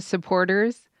fans, all the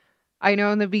supporters. I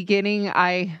know in the beginning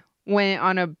I went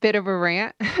on a bit of a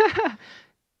rant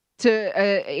to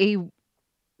a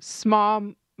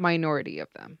small minority of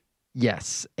them.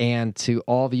 Yes, and to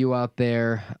all of you out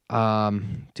there,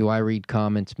 do I read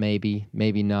comments? Maybe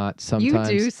not.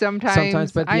 Sometimes you do.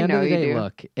 Sometimes, but at the end of the day,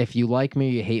 look, if you like me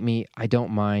or you hate me, I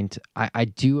don't mind. I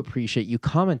do appreciate you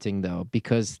commenting though,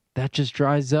 because that just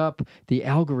dries up the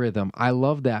algorithm. I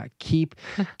love that. Keep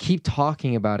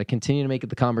talking about it. Continue to make it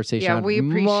the conversation. Yeah, we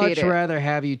appreciate it. I'd much rather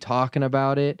have you talking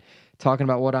about it. Talking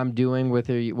about what I'm doing,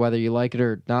 whether you like it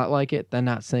or not like it, than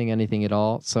not saying anything at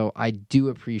all. So I do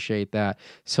appreciate that.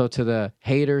 So to the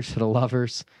haters, to the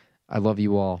lovers, I love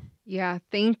you all. Yeah,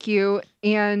 thank you.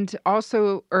 And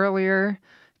also earlier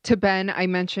to Ben, I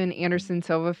mentioned Anderson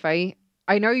Silva fight.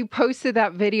 I know you posted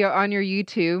that video on your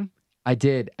YouTube. I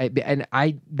did.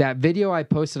 That video I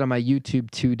posted on my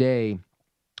YouTube today,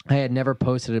 I had never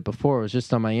posted it before. It was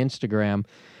just on my Instagram.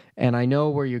 And I know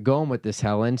where you're going with this,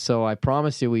 Helen, so I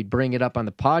promised you we'd bring it up on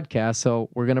the podcast, so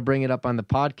we're going to bring it up on the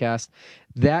podcast.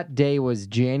 That day was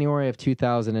January of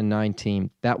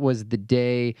 2019. That was the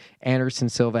day Anderson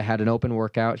Silva had an open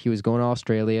workout. He was going to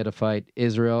Australia to fight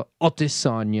Israel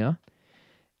Adesanya.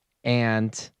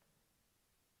 And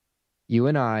you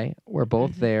and I were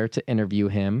both there to interview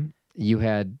him. You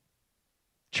had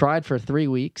tried for 3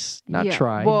 weeks.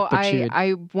 Well,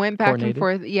 I went back and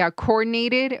forth. Yeah,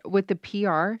 coordinated with the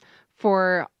PR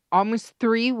for almost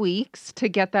 3 weeks to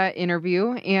get that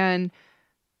interview. And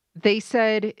they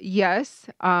said yes.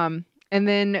 And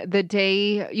then the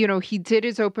day, you know, he did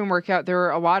his open workout, there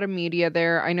were a lot of media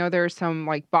there. I know there's some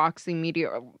like boxing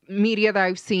media that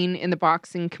I've seen in the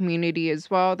boxing community as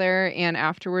well there. And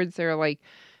afterwards they're like,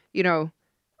 you know,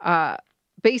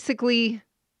 basically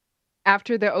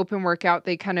after the open workout,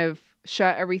 they kind of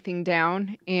shut everything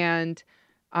down and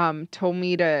told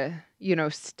me to, you know,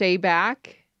 stay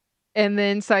back. And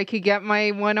then so I could get my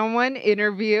one-on-one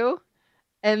interview.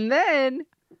 And then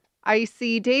I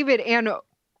see David, and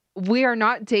we are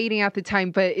not dating at the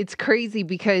time, but it's crazy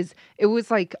because it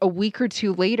was like a week or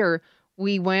two later,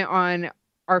 we went on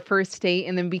our first date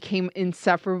and then became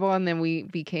inseparable. And then we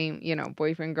became, you know,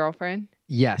 boyfriend, girlfriend.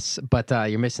 Yes, but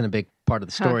you're missing a big part of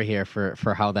the story here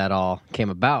for how that all came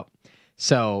about.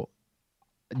 So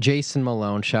Jason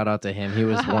Malone, shout out to him. He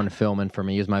was one filming for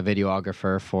me. He was my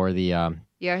videographer for the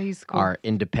he's cool. Our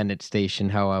independent station,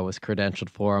 how I was credentialed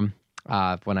for him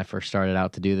when I first started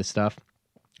out to do this stuff.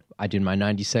 I did my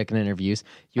 90-second interviews.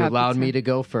 You allowed me to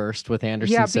go first with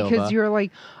Anderson Silva. Yeah, because you're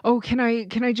like, oh, can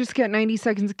I just get 90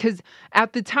 seconds? Because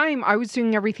at the time, I was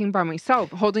doing everything by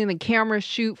myself, holding the camera,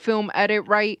 shoot, film, edit,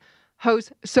 write,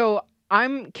 host. So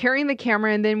I'm carrying the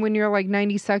camera, and then when you're like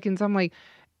 90 seconds, I'm like,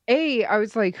 I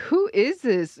was like, who is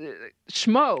this?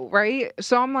 Schmo, right?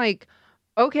 So I'm like,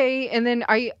 okay. And then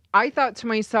I thought to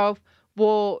myself,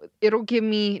 well, it'll give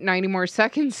me 90 more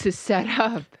seconds to set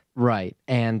up. Right.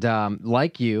 And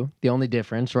like you, the only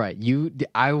difference, right,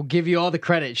 I will give you all the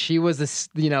credit. She was the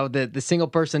single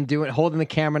person holding the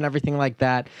camera and everything like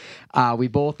that. We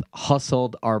both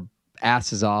hustled our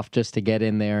asses off just to get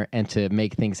in there and to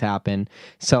make things happen.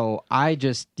 So I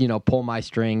just, pull my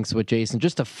strings with Jason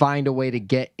just to find a way to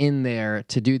get in there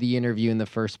to do the interview in the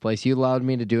first place. You allowed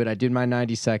me to do it. I did my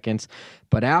 90 seconds.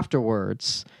 But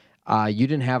afterwards, you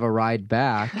didn't have a ride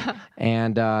back,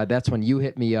 and that's when you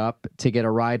hit me up to get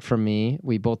a ride from me.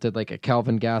 We both did like a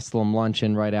Calvin Gastelum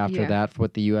luncheon right after that for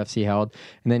what the UFC held,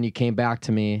 and then you came back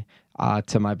to me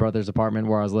to my brother's apartment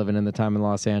where I was living in the time in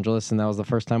Los Angeles, and that was the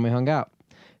first time we hung out.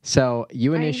 So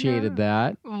you initiated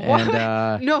that. What?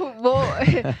 And no, well,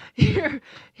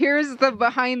 here's the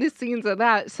behind the scenes of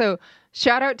that. So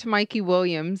shout out to Mikey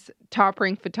Williams,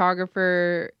 top-ranked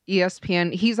photographer,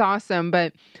 ESPN. He's awesome,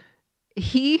 but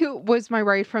he was my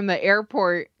ride from the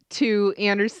airport to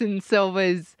Anderson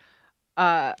Silva's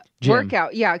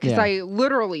workout. Yeah, because I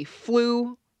literally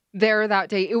flew there that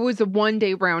day. It was a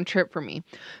 1-day round trip for me.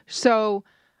 So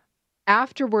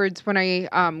afterwards, when I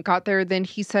got there, then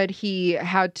he said he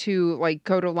had to like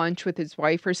go to lunch with his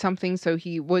wife or something, so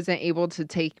he wasn't able to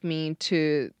take me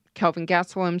to Kelvin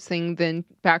Gastelum's thing, then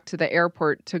back to the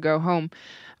airport to go home.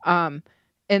 And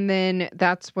then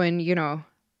that's when, you know,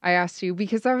 I asked you,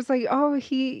 because I was like, oh,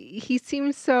 he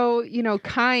seems so, you know,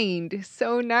 kind,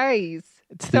 so nice.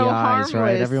 It's so the eyes, harmless.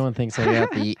 right? Everyone thinks they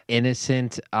got the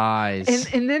innocent eyes.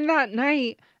 And then that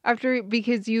night, after,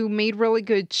 because you made really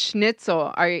good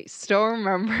schnitzel, I still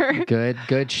remember.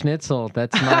 Good schnitzel.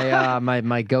 That's my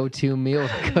my go-to meal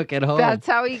to cook at home. That's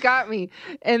how he got me.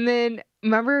 And then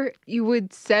remember, you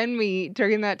would send me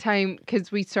during that time,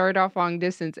 because we started off long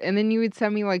distance, and then you would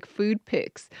send me like food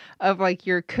pics of like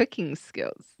your cooking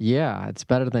skills. Yeah, it's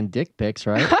better than dick pics,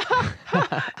 right?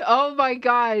 Oh my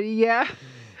God, yeah.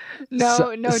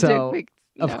 No dick pics.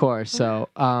 No. Of course. So,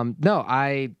 no,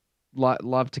 I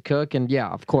love to cook, and yeah,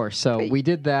 of course. So we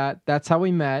did that. That's how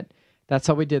we met. That's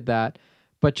how we did that.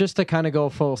 But just to kind of go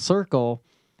full circle,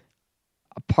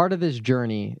 a part of this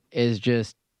journey is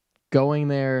just going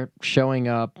there, showing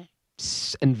up,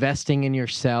 investing in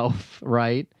yourself,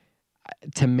 right?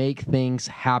 To make things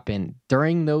happen.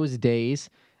 During those days,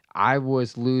 I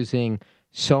was losing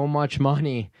so much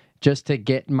money just to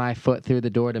get my foot through the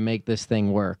door to make this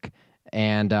thing work.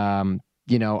 And,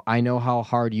 you know, I know how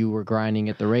hard you were grinding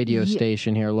at the radio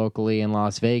station here locally in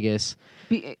Las Vegas.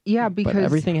 Because but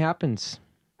everything happens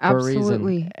for a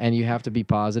reason. And you have to be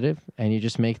positive, and you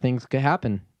just make things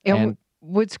happen. And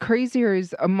what's crazier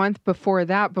is a month before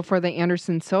that, before the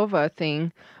Anderson Silva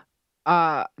thing,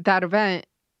 that event,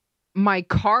 my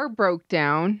car broke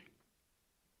down.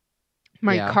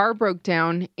 Car broke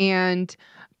down, and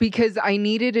because I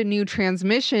needed a new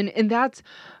transmission, and that's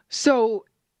so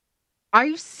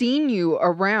I've seen you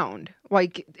around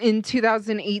like in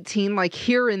 2018, like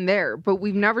here and there, but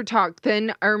we've never talked.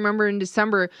 Then I remember in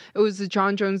December, it was the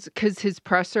John Jones, because his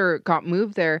presser got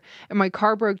moved there, and my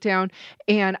car broke down,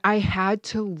 and I had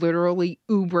to literally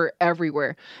Uber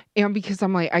everywhere. And because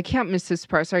I'm like, I can't miss this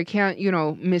presser. I can't, you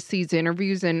know, miss these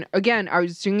interviews. And again, I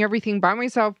was doing everything by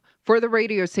myself for the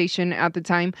radio station at the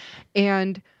time.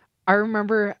 And I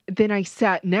remember then I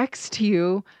sat next to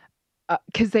you,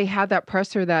 because they had that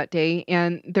presser that day,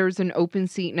 and there was an open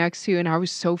seat next to you, and I was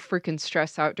so freaking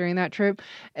stressed out during that trip.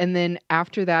 And then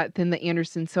after that, then the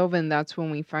Anderson Silva, and that's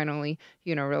when we finally,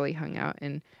 you know, really hung out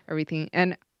and everything.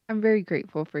 And I'm very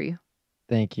grateful for you.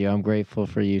 Thank you. I'm grateful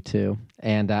for you too.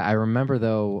 And I remember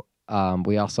though,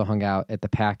 we also hung out at the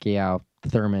Pacquiao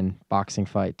Thurman boxing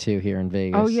fight too here in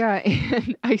Vegas. Oh yeah,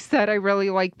 and I said I really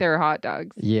like their hot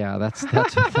dogs. Yeah, that's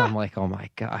what I'm like, oh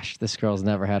my gosh, this girl's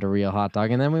never had a real hot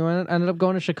dog. And then we ended up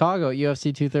going to Chicago at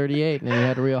UFC 238, and we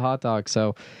had a real hot dog.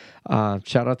 So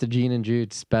shout out to Gene and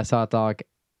Jude's best hot dog.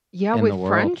 Yeah, with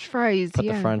French fries. Put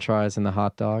the French fries in the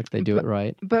hot dog. They do it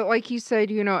right. But like you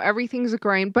said, you know, everything's a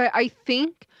grind. But I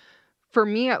think, for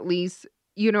me at least,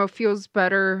 you know, it feels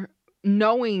better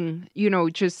knowing, you know,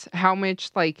 just how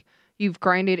much like you've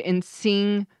grinded and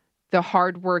seeing the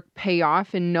hard work pay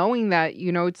off, and knowing that,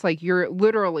 you know, it's like you're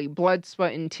literally blood,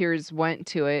 sweat, and tears went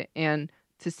to it, and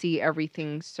to see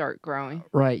everything start growing.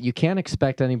 Right. You can't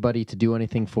expect anybody to do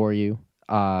anything for you.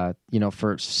 You know,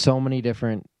 for so many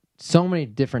different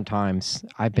times,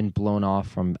 I've been blown off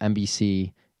from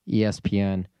NBC,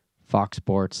 ESPN, Fox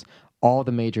Sports, all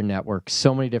the major networks,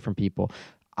 so many different people.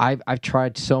 I've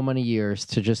tried so many years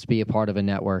to just be a part of a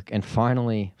network, and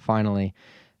finally,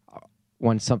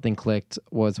 when something clicked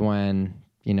was when,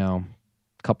 you know,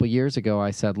 a couple of years ago, I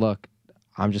said, look,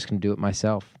 I'm just going to do it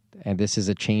myself. And this is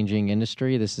a changing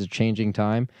industry. This is a changing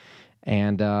time.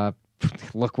 And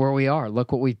look where we are.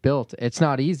 Look what we've built. It's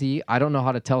not easy. I don't know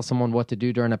how to tell someone what to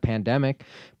do during a pandemic,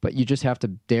 but you just have to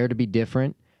dare to be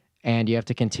different, and you have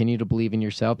to continue to believe in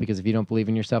yourself, because if you don't believe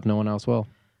in yourself, no one else will.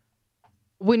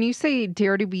 When you say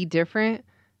dare to be different,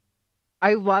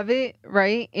 I love it,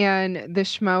 right? And the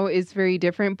Schmo is very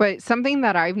different. But something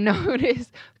that I've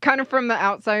noticed, kind of from the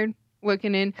outside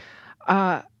looking in,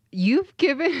 you've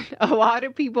given a lot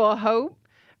of people hope,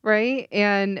 right?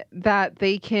 And that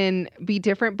they can be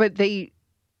different. But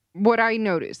what I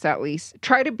notice at least,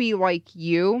 try to be like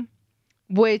you,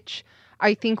 which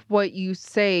I think what you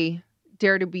say,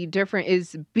 dare to be different,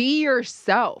 is be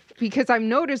yourself. Because I've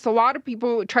noticed a lot of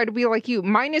people try to be like you,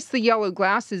 minus the yellow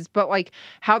glasses, but like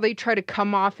how they try to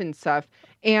come off and stuff.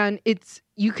 And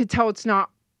you could tell it's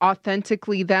not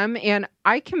authentically them. And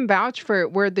I can vouch for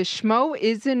it, where the Schmo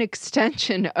is an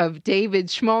extension of David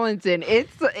Schmolenson.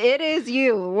 It is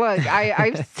you. Look,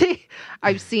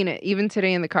 I've seen it even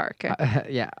today in the car.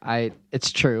 Okay.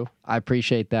 It's true. I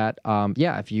appreciate that.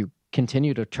 If you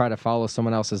continue to try to follow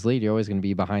someone else's lead, you're always going to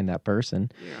be behind that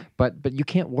person. Yeah. But you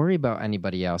can't worry about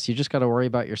anybody else. You just got to worry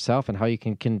about yourself and how you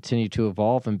can continue to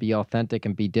evolve and be authentic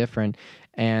and be different.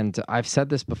 And I've said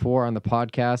this before on the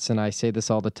podcast, and I say this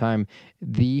all the time: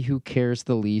 the who cares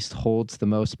the least holds the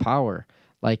most power.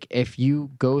 Like, if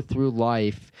you go through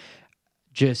life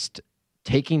just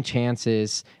taking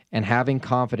chances and having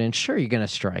confidence, sure, you're going to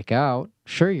strike out.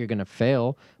 Sure, you're going to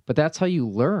fail, but that's how you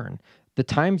learn. The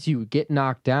times you get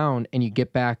knocked down and you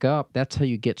get back up, that's how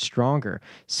you get stronger.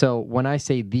 So when I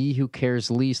say the who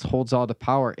cares least holds all the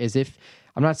power, is if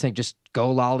I'm not saying just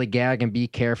go lollygag and be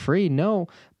carefree. No,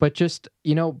 but just,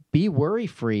 be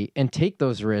worry-free and take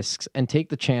those risks and take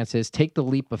the chances, take the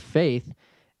leap of faith,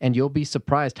 and you'll be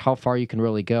surprised how far you can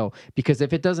really go. Because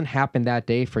if it doesn't happen that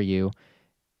day for you,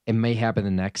 it may happen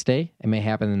the next day. It may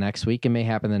happen the next week. It may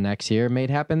happen the next year. It may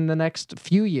happen the next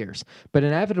few years. But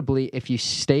inevitably, if you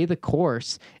stay the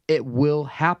course, it will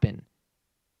happen.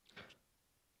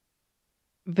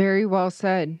 Very well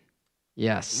said.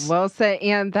 Yes. Well said.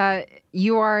 And that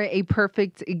you are a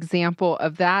perfect example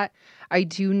of that. I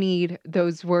do need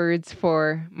those words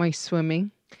for my swimming.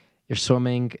 Your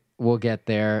swimming, we'll get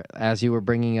there. As you were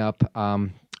bringing up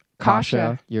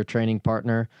Kasha, your training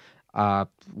partner,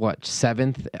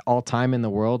 7th all time in the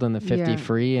world in the 50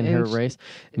 free in her race.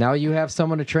 Now you have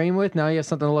someone to train with. Now you have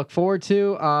something to look forward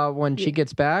to when she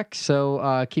gets back.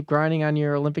 So keep grinding on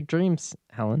your Olympic dreams,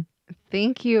 Helen.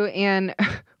 Thank you. And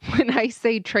when I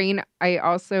say train, I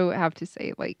also have to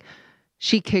say,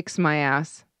 she kicks my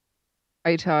ass.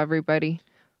 I tell everybody.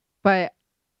 But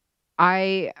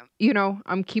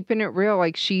I'm keeping it real.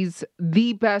 She's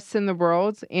the best in the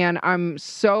world. And I'm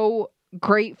so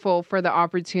grateful for the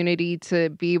opportunity to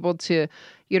be able to,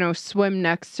 swim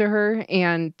next to her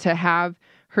and to have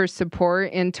her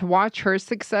support and to watch her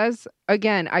success.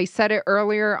 Again, I said it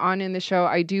earlier on in the show,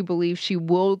 I do believe she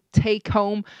will take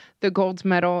home the gold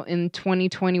medal in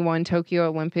 2021 Tokyo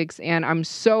Olympics. And I'm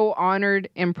so honored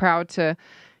and proud to,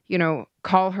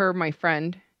 call her my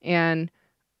friend, and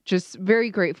just very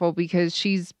grateful because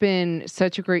she's been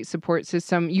such a great support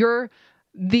system. You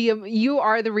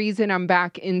are the reason I'm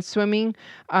back in swimming.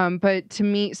 But to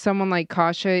meet someone like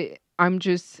Kasha, I'm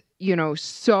just,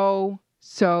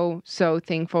 so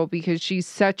thankful because she's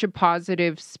such a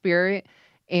positive spirit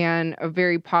and a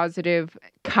very positive,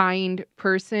 kind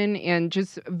person and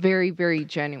just very, very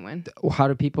genuine. How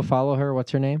do people follow her?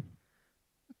 What's her name?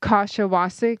 Kasha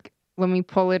Wasik. Let me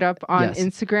pull it up on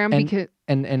Instagram.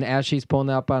 And as she's pulling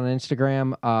it up on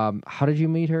Instagram, how did you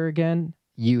meet her again?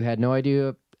 You had no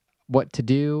idea what to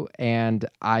do, and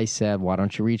I said, why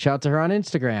don't you reach out to her on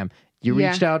Instagram? You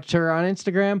reached out to her on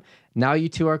Instagram. Now you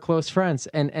two are close friends.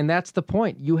 And that's the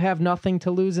point. You have nothing to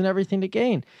lose and everything to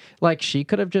gain. She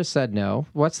could have just said no.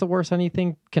 What's the worst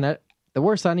anyone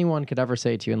could ever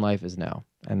say to you in life is no.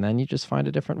 And then you just find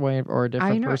a different way or a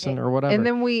different person or whatever. And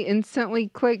then we instantly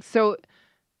click. So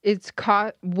it's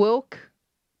Wilk,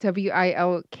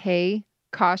 W-I-L-K,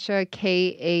 Kasha,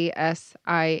 K-A-S-I-A,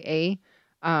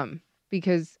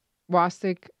 because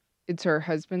Wasik, it's her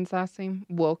husband's last name.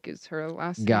 Wilk is her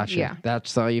last name. Gotcha. Yeah.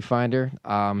 That's how you find her.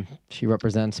 She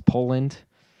represents Poland.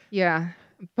 Yeah.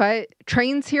 But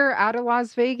trains here out of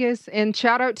Las Vegas. And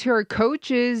shout out to her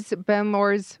coaches, Ben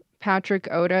Lors, Patrick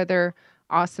Oda. They're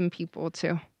awesome people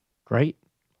too. Great.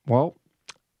 Well,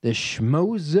 the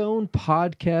Schmozone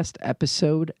podcast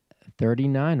episode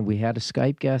 39. We had a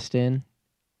Skype guest in.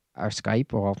 Our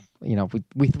Skype,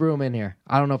 we threw him in here.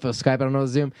 I don't know if it was Skype. I don't know if it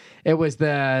was Zoom. It was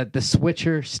the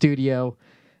Switcher studio.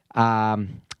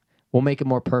 We'll make it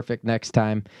more perfect next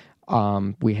time.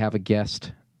 We have a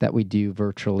guest that we do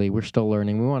virtually. We're still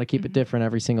learning. We want to keep it different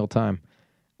every single time.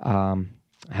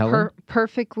 Helen?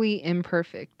 Perfectly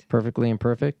imperfect. Perfectly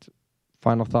imperfect.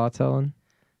 Final thoughts, Helen?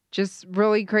 Just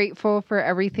really grateful for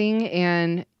everything.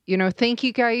 And, thank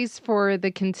you guys for the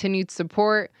continued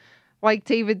support. Like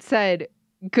David said,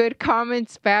 good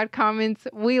comments, bad comments.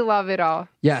 We love it all.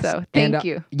 Yes. So thank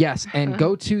you. Yes. And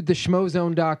go to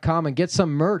theschmozone.com and get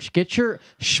some merch. Get your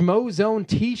Schmozone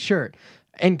t-shirt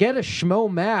and get a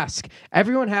Schmo mask.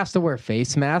 Everyone has to wear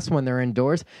face masks when they're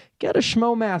indoors. Get a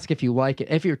Schmo mask if you like it.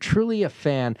 If you're truly a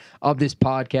fan of this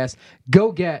podcast,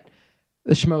 go get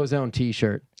the Schmozone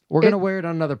t-shirt. We're going to wear it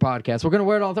on another podcast. We're going to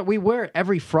wear it all the time. We wear it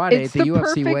every Friday at the UFC weigh-ins.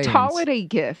 It's the perfect holiday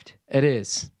gift. It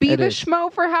is. Be the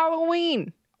Schmo for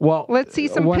Halloween. Well, let's see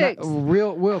some pics.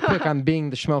 Real quick on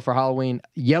being the Schmo for Halloween.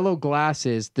 Yellow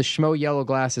glasses, the Schmo yellow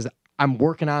glasses. I'm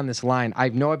working on this line. I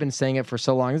know I've been saying it for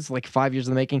so long. This is 5 years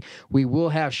in the making. We will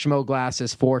have Schmo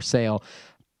glasses for sale.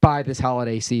 buy this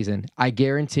holiday season. I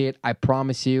guarantee it. I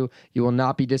promise you, you will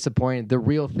not be disappointed. The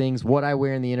real things, what I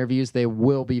wear in the interviews, they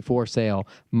will be for sale.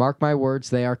 Mark my words,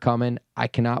 they are coming. I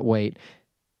cannot wait.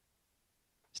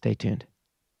 Stay tuned.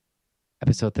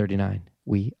 Episode 39.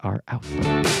 We are out.